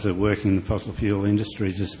guys that are working in the fossil fuel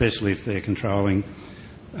industries, especially if they're controlling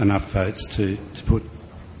enough votes to put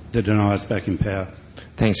the deniers back in power.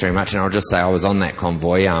 Thanks very much. And I'll just say I was on that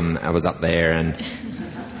convoy. I was up there and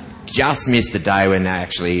just missed the day when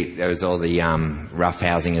there was all the rough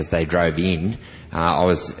housing as they drove in. I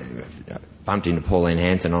was bumped into Pauline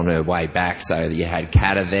Hanson on her way back, so you had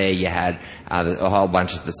Kata there, you had a whole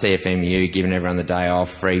bunch of the CFMU giving everyone the day off,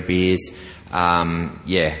 free beers,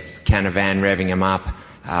 Canavan revving them up.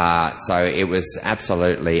 So it was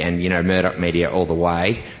absolutely, and Murdoch Media all the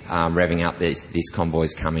way, revving up these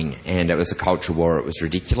convoys coming, and it was a culture war. It was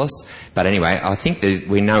ridiculous. But anyway, I think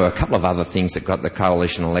we know a couple of other things that got the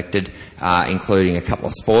coalition elected, including a couple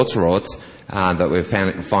of sports rorts that we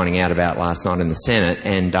were finding out about last night in the Senate,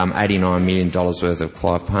 and $89 million worth of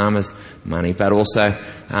Clive Palmer's money. But also,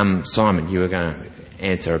 Simon, you were going to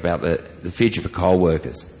answer about the future for coal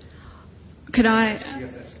workers. Could I?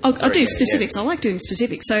 I'll do specifics. I like doing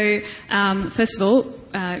specifics. So, first of all,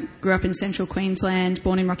 grew up in central Queensland,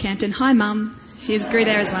 born in Rockhampton. Hi, Mum. She grew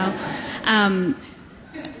there as well.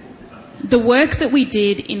 The work that we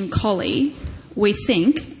did in Collie, we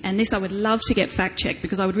think, and this I would love to get fact-checked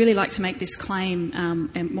because I would really like to make this claim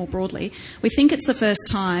more broadly, we think it's the first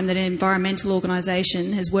time that an environmental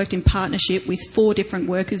organisation has worked in partnership with 4 different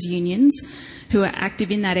workers' unions who are active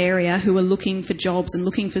in that area, who are looking for jobs and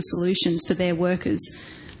looking for solutions for their workers.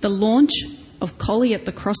 The launch of Collie at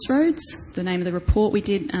the Crossroads, the name of the report we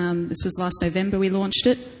did, this was last November we launched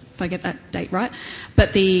it, if I get that date right.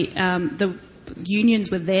 But the unions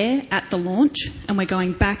were there at the launch, and we're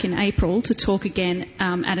going back in April to talk again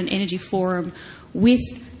at an energy forum with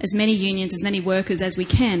as many unions, as many workers as we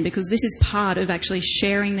can, because this is part of actually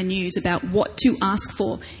sharing the news about what to ask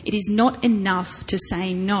for. It is not enough to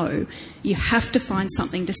say no. You have to find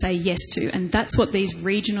something to say yes to, and that's what these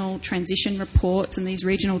regional transition reports and these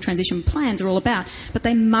regional transition plans are all about. But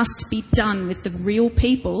they must be done with the real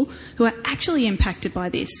people who are actually impacted by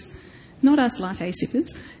this. Not us latte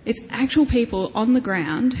sippers. It's actual people on the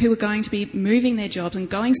ground who are going to be moving their jobs and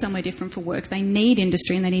going somewhere different for work. They need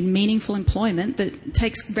industry and they need meaningful employment that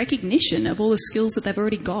takes recognition of all the skills that they've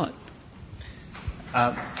already got.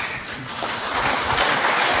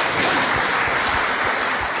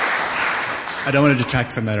 I don't want to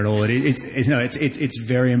detract from that at all. It's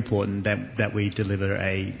very important that we deliver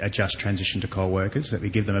a just transition to coal workers, that we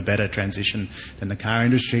give them a better transition than the car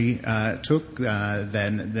industry took,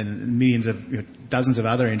 than millions of dozens of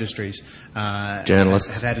other industries journalists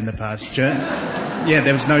have had in the past.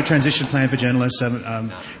 there was no transition plan for journalists.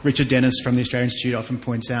 Richard Dennis from the Australian Institute often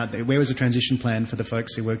points out that where was a transition plan for the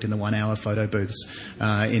folks who worked in the 1-hour photo booths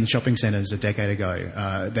in shopping centres a decade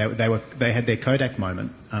ago? They had their Kodak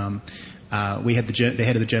moment. We had the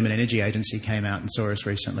head of the German Energy Agency came out and saw us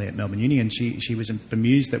recently at Melbourne Uni, and she was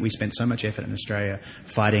bemused that we spent so much effort in Australia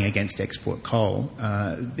fighting against export coal.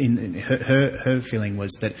 Her feeling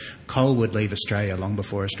was that coal would leave Australia long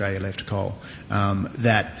before Australia left coal.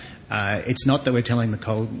 It's not that we're telling the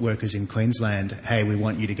coal workers in Queensland, hey, we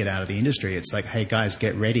want you to get out of the industry. It's like, hey, guys,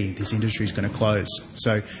 get ready. This industry is going to close.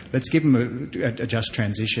 So let's give them a just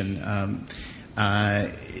transition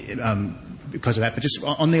because of that. But just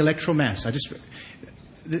on the electoral mass,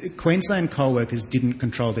 the Queensland coal workers didn't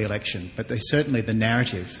control the election, but the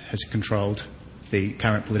narrative has controlled the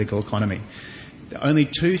current political economy. Only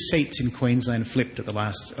 2 seats in Queensland flipped at the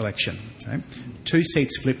last election. Right? 2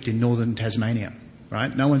 seats flipped in northern Tasmania.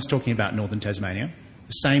 Right? No one's talking about northern Tasmania.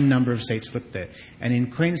 The same number of seats flipped there. And in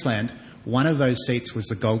Queensland, one of those seats was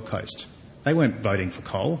the Gold Coast. They weren't voting for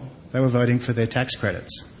coal. They were voting for their tax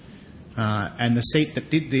credits. And the seat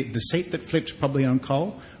that flipped probably on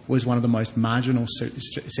coal was one of the most marginal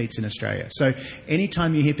seats in Australia. So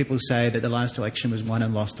anytime you hear people say that the last election was won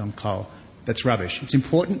and lost on coal, that's rubbish. It's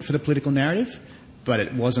important for the political narrative, but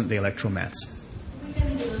it wasn't the electoral maths.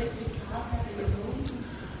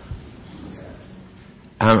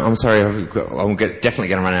 I'm sorry, I'm definitely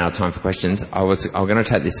going to run out of time for questions. I'm going to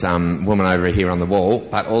take this woman over here on the wall,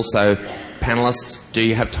 but also, panellists, do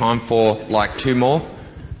you have time for, 2 more?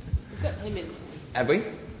 We've got 10 minutes. Have we?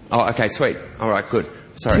 Oh, okay, sweet. All right, good.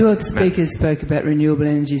 Sorry. 2 other speakers spoke about renewable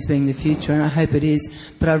energies being the future, and I hope it is.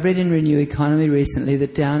 But I read in Renew Economy recently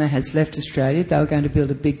that Downer has left Australia. They were going to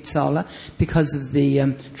build a big solar because of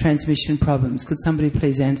the transmission problems. Could somebody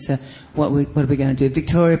please answer what are we going to do?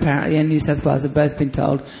 Victoria apparently and New South Wales have both been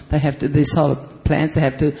told the solar plants, they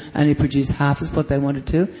have to only produce half as what they wanted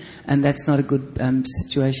to, and that's not a good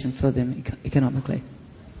situation for them economically.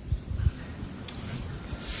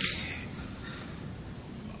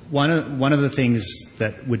 One of the things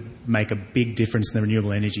that would make a big difference in the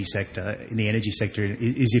renewable energy sector,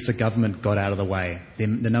 is if the government got out of the way. The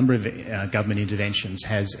number of government interventions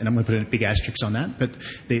has, and I'm going to put a big asterisk on that, but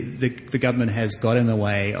the government has got in the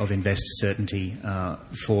way of investor certainty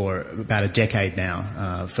for about a decade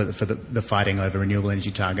now for the fighting over renewable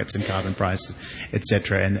energy targets and carbon prices,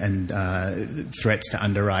 etc., and threats to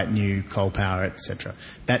underwrite new coal power, etc.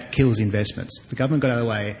 That kills investments. If the government got out of the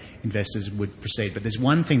way, investors would proceed. But there's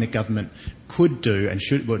one thing that government could do and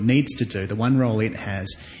needs to do. The one role it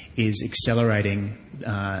has is accelerating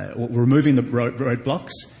or removing the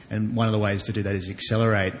roadblocks, and one of the ways to do that is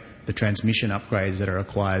accelerate the transmission upgrades that are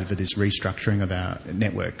required for this restructuring of our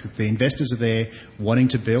network. The investors are there wanting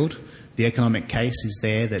to build. The economic case is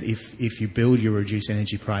there that if you build, you reduce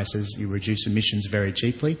energy prices, you reduce emissions very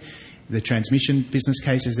cheaply. The transmission business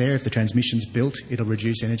case is there. If the transmission's built, it'll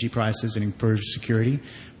reduce energy prices and improve security.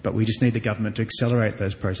 But we just need the government to accelerate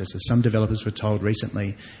those processes. Some developers were told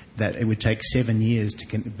recently that it would take 7 years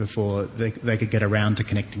before they could get around to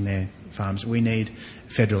connecting their farms. We need a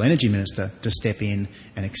Federal Energy Minister to step in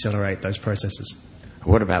and accelerate those processes.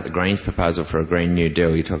 What about the Greens' proposal for a Green New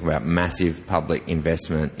Deal? You talk about massive public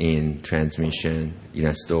investment in transmission,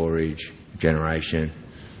 storage, generation.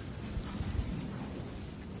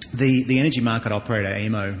 The energy market operator,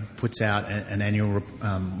 AEMO, puts out an annual,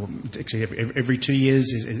 actually every 2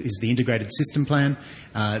 years is the integrated system plan.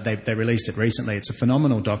 They released it recently. It's a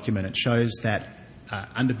phenomenal document. It shows that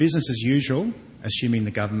under business as usual, assuming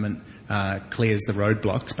the government clears the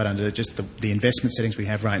roadblocks, but under just the investment settings we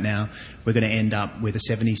have right now, we're going to end up with a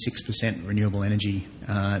 76% renewable energy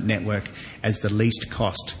network as the least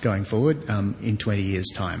cost going forward in 20 years'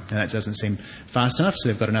 time. Now, that doesn't seem fast enough, so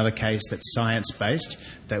they've got another case that's science-based,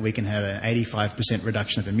 that we can have an 85%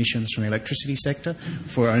 reduction of emissions from the electricity sector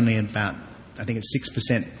for only about, I think it's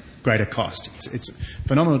 6% greater cost. It's a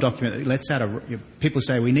phenomenal document. It lets out people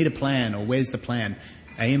say, we need a plan, or where's the plan?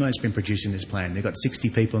 AEMO's been producing this plan. They've got 60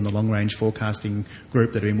 people in the long-range forecasting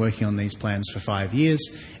group that have been working on these plans for 5 years.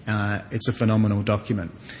 It's a phenomenal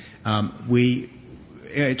document.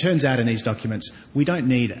 It turns out in these documents, we don't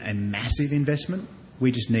need a massive investment.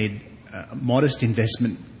 We just need modest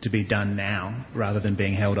investment to be done now rather than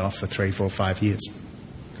being held off for 3, 4, 5 years.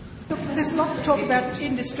 Look, there's a lot of talk about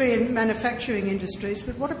industry and manufacturing industries,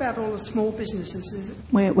 but what about all the small businesses?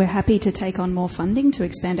 We're happy to take on more funding to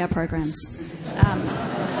expand our programs.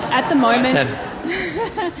 At the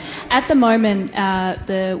moment,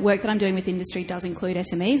 the work that I'm doing with industry does include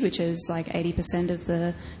SMEs, which is like 80% of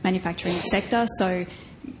the manufacturing sector. So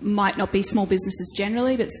might not be small businesses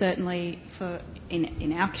generally, but certainly for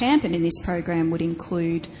in our camp and in this program would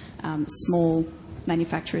include small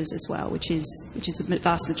manufacturers as well, which is the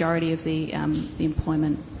vast majority of the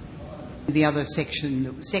employment. The other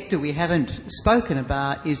sector we haven't spoken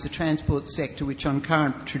about is the transport sector, which on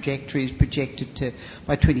current trajectory is projected to,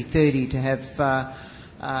 by 2030, to have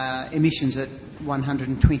emissions at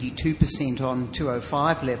 122% on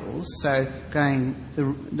 205 levels, so going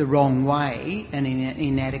the wrong way and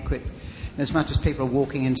inadequate. As much as people are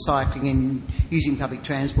walking and cycling and using public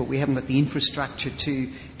transport, we haven't got the infrastructure to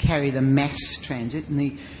carry the mass transit.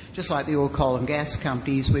 And just like the oil, coal and gas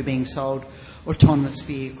companies, we're being sold autonomous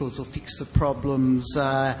vehicles will fix the problems,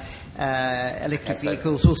 electric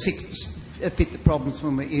vehicles will fit the problems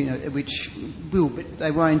when which will, but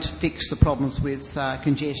they won't fix the problems with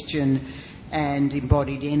congestion and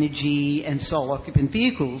embodied energy and sole occupant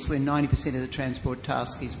vehicles, when 90% of the transport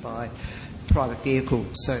task is by private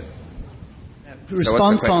vehicles. So,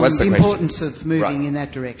 response on the importance of moving in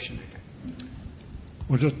that direction.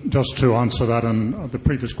 Well, just to answer that and the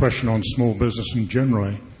previous question on small business and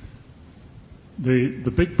generally,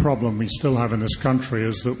 the big problem we still have in this country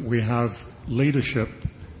is that we have leadership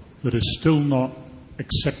that is still not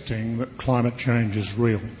accepting that climate change is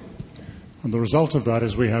real. And the result of that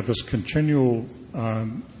is we have this continual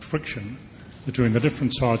friction between the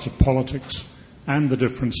different sides of politics and the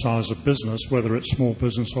different sides of business, whether it's small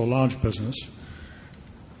business or large business.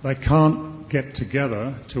 They can't get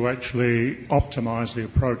together to actually optimise the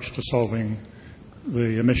approach to solving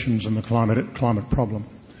the emissions and the climate problem.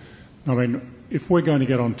 I mean, if we're going to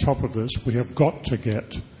get on top of this, we have got to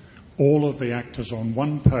get all of the actors on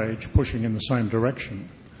one page pushing in the same direction.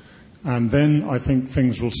 And then I think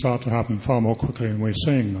things will start to happen far more quickly than we're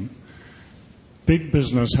seeing them. Big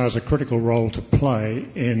business has a critical role to play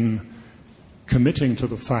in committing to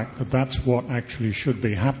the fact that that's what actually should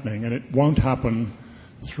be happening, and it won't happen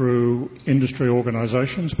through industry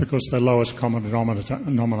organisations because they're lowest common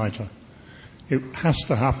denominator. It has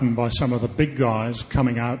to happen by some of the big guys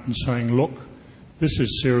coming out and saying, look, this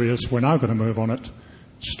is serious, we're now going to move on it,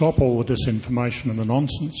 stop all the disinformation and the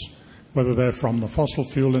nonsense, whether they're from the fossil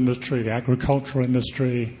fuel industry, the agricultural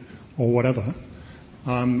industry, or whatever.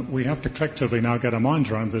 We have to collectively now get our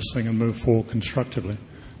minds around this thing and move forward constructively.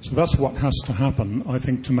 So that's what has to happen, I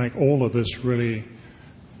think, to make all of this really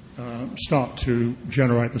start to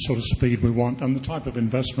generate the sort of speed we want and the type of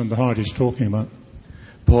investment that Heidi's talking about.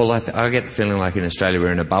 Paul, I get the feeling like in Australia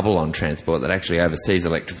we're in a bubble on transport, that actually overseas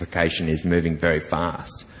electrification is moving very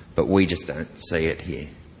fast, but we just don't see it here.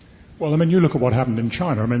 Well, I mean, you look at what happened in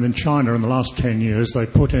China. I mean, in China in the last 10 years, they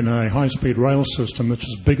put in a high-speed rail system which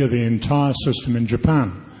is bigger than the entire system in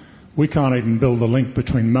Japan. We can't even build the link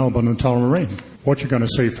between Melbourne and Tullamarine. What you're going to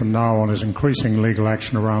see from now on is increasing legal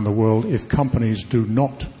action around the world if companies do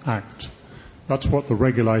not act. That's what the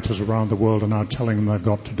regulators around the world are now telling them they've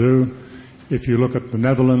got to do. If you look at the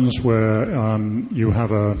Netherlands, where you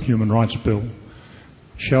have a human rights bill,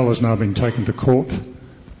 Shell has now been taken to court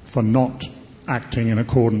for not acting in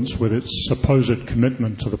accordance with its supposed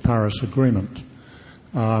commitment to the Paris Agreement.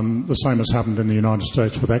 The same has happened in the United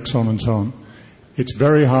States with Exxon and so on. It's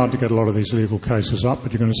very hard to get a lot of these legal cases up,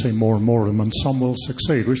 but you're going to see more and more of them, and some will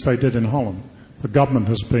succeed, which they did in Holland. The government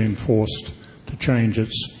has been forced to change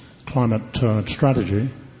its climate strategy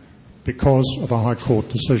because of a High Court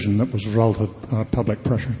decision that was a result of public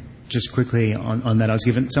pressure. Just quickly on that,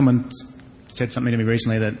 someone said something to me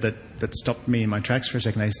recently that stopped me in my tracks for a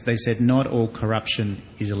second. They said not all corruption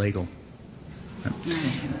is illegal.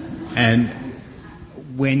 And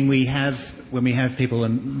when we have people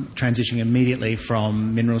transitioning immediately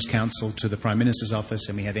from Minerals Council to the Prime Minister's office,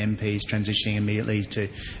 and we have MPs transitioning immediately to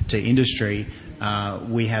industry,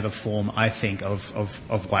 we have a form, I think,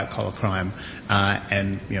 of white-collar crime.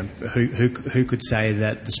 And who could say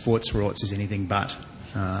that the sports rorts is anything but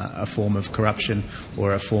a form of corruption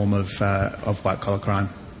or a form of white-collar crime?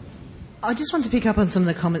 I just want to pick up on some of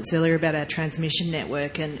the comments earlier about our transmission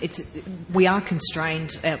network, and we are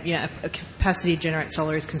constrained. A capacity to generate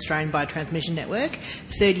solar is constrained by a transmission network.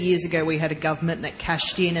 30 years ago, we had a government that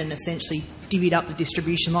cashed in and essentially divvied up the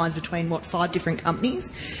distribution lines between 5 different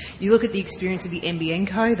companies. You look at the experience of the NBN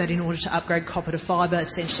Co, that in order to upgrade copper to fibre,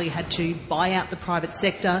 essentially had to buy out the private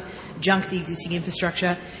sector, junk the existing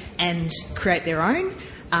infrastructure, and create their own.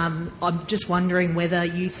 I'm just wondering whether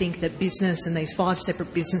you think that business and these 5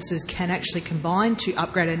 separate businesses can actually combine to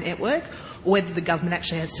upgrade a network, or whether the government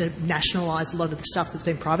actually has to nationalise a lot of the stuff that's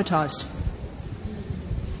been privatised.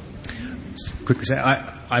 quickly say,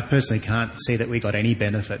 I personally can't see that we got any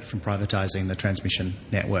benefit from privatising the transmission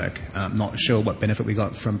network. I'm not sure what benefit we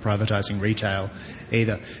got from privatising retail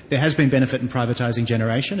either. There has been benefit in privatising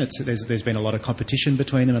generation. There's been a lot of competition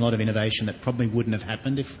between them, a lot of innovation that probably wouldn't have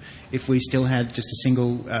happened if we still had just a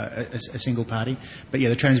single party. But yeah,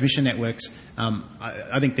 the transmission networks,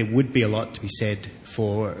 I think there would be a lot to be said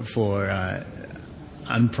for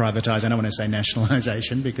unprivatised. I don't want to say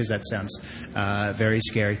nationalisation because that sounds very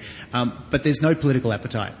scary. But there's no political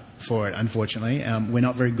appetite for it, unfortunately. We're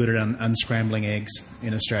not very good at unscrambling eggs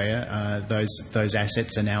in Australia. Those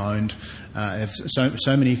assets are now owned. Have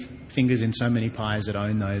so many fingers in so many pies that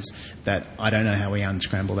own those that I don't know how we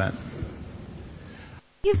unscramble that.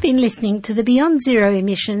 You've been listening to the Beyond Zero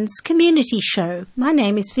Emissions Community Show. My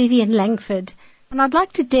name is Vivian Langford, and I'd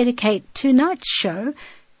like to dedicate tonight's show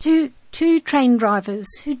to 2 train drivers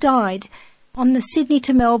who died on the Sydney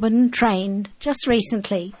to Melbourne train just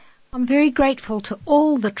recently. I'm very grateful to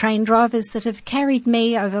all the train drivers that have carried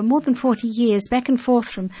me over more than 40 years back and forth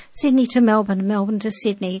from Sydney to Melbourne and Melbourne to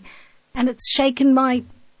Sydney. And it's shaken my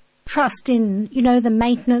trust in, the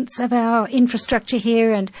maintenance of our infrastructure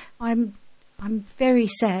here, and I'm very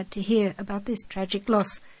sad to hear about this tragic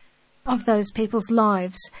loss of those people's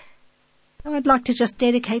lives. So I'd like to just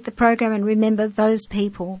dedicate the program and remember those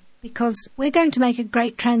people, because we're going to make a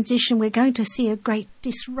great transition. We're going to see a great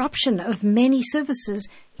disruption of many services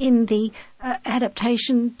in the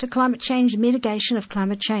adaptation to climate change, mitigation of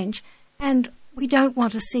climate change, and we don't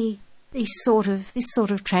want to see this sort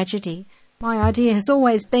of tragedy. My idea has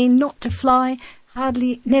always been not to fly,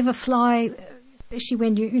 never fly, especially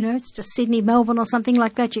when it's just Sydney, Melbourne or something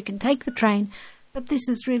like that. You can take the train, but this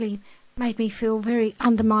has really made me feel very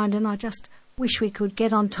undermined, and I just wish we could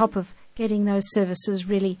get on top of getting those services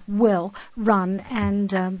really well run.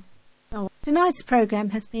 And tonight's program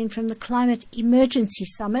has been from the Climate Emergency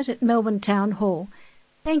Summit at Melbourne Town Hall.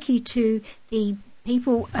 Thank you to the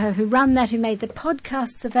people who run that, who made the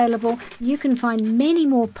podcasts available. You can find many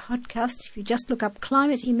more podcasts if you just look up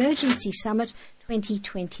Climate Emergency Summit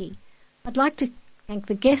 2020. I'd like to thank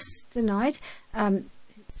the guests tonight who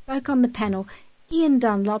spoke on the panel: Ian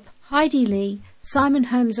Dunlop, Heidi Lee, Simon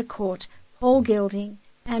Holmes-A-Court, Paul Gilding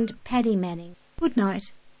and Paddy Manning. Good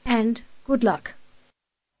night and good luck.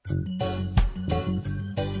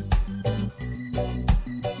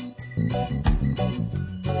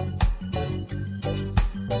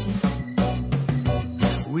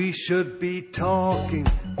 We should be talking,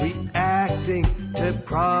 reacting to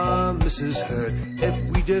promises heard.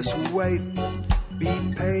 If we just wait, be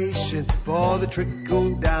patient for the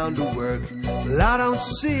trickle down to work. Well, I don't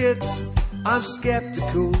see it. I'm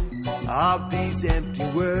skeptical of these empty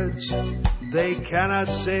words. They cannot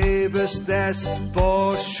save us, that's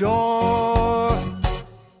for sure.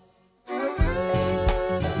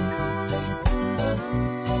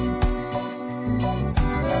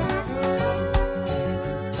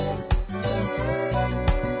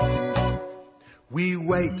 We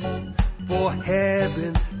wait for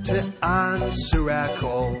heaven to answer our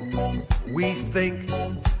call. We think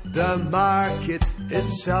the market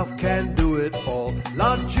itself can do it all.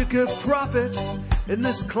 Logic of profit in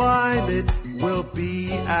this climate will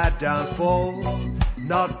be our downfall.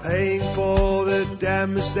 Not paying for the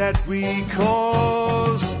damage that we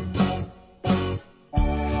cause.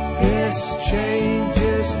 This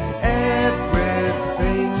changes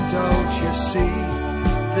everything, don't you see?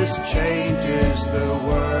 This changes the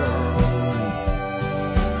world.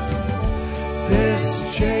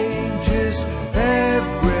 This changes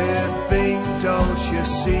everything, don't you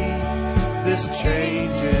see? This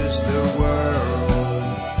changes the world.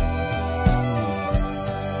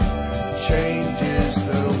 Changes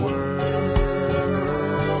the world.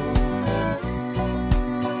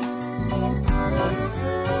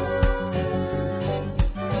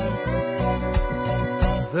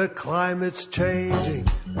 The climate's changing.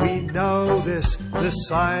 We know this, the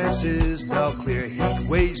science is now clear. Heat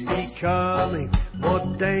waves becoming more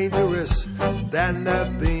dangerous than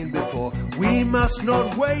they've been before. We must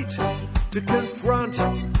not wait to confront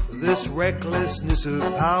this recklessness of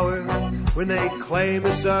power when they claim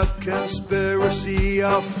it's a conspiracy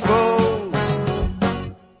of fools.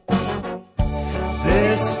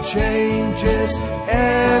 This changes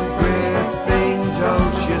everything,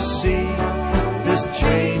 don't you see? This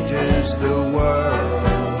changes the world.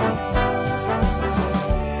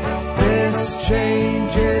 This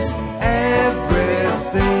changes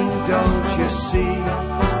everything, don't you see?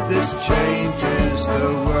 This changes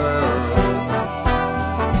the world.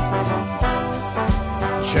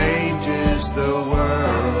 Changes the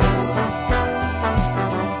world.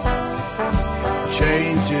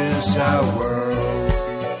 Changes our world.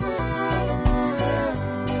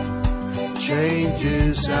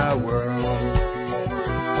 changes our world.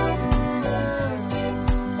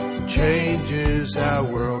 Changes our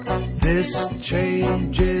world. This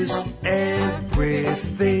changes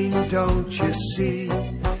everything, don't you see?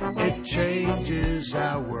 It changes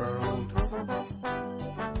our world.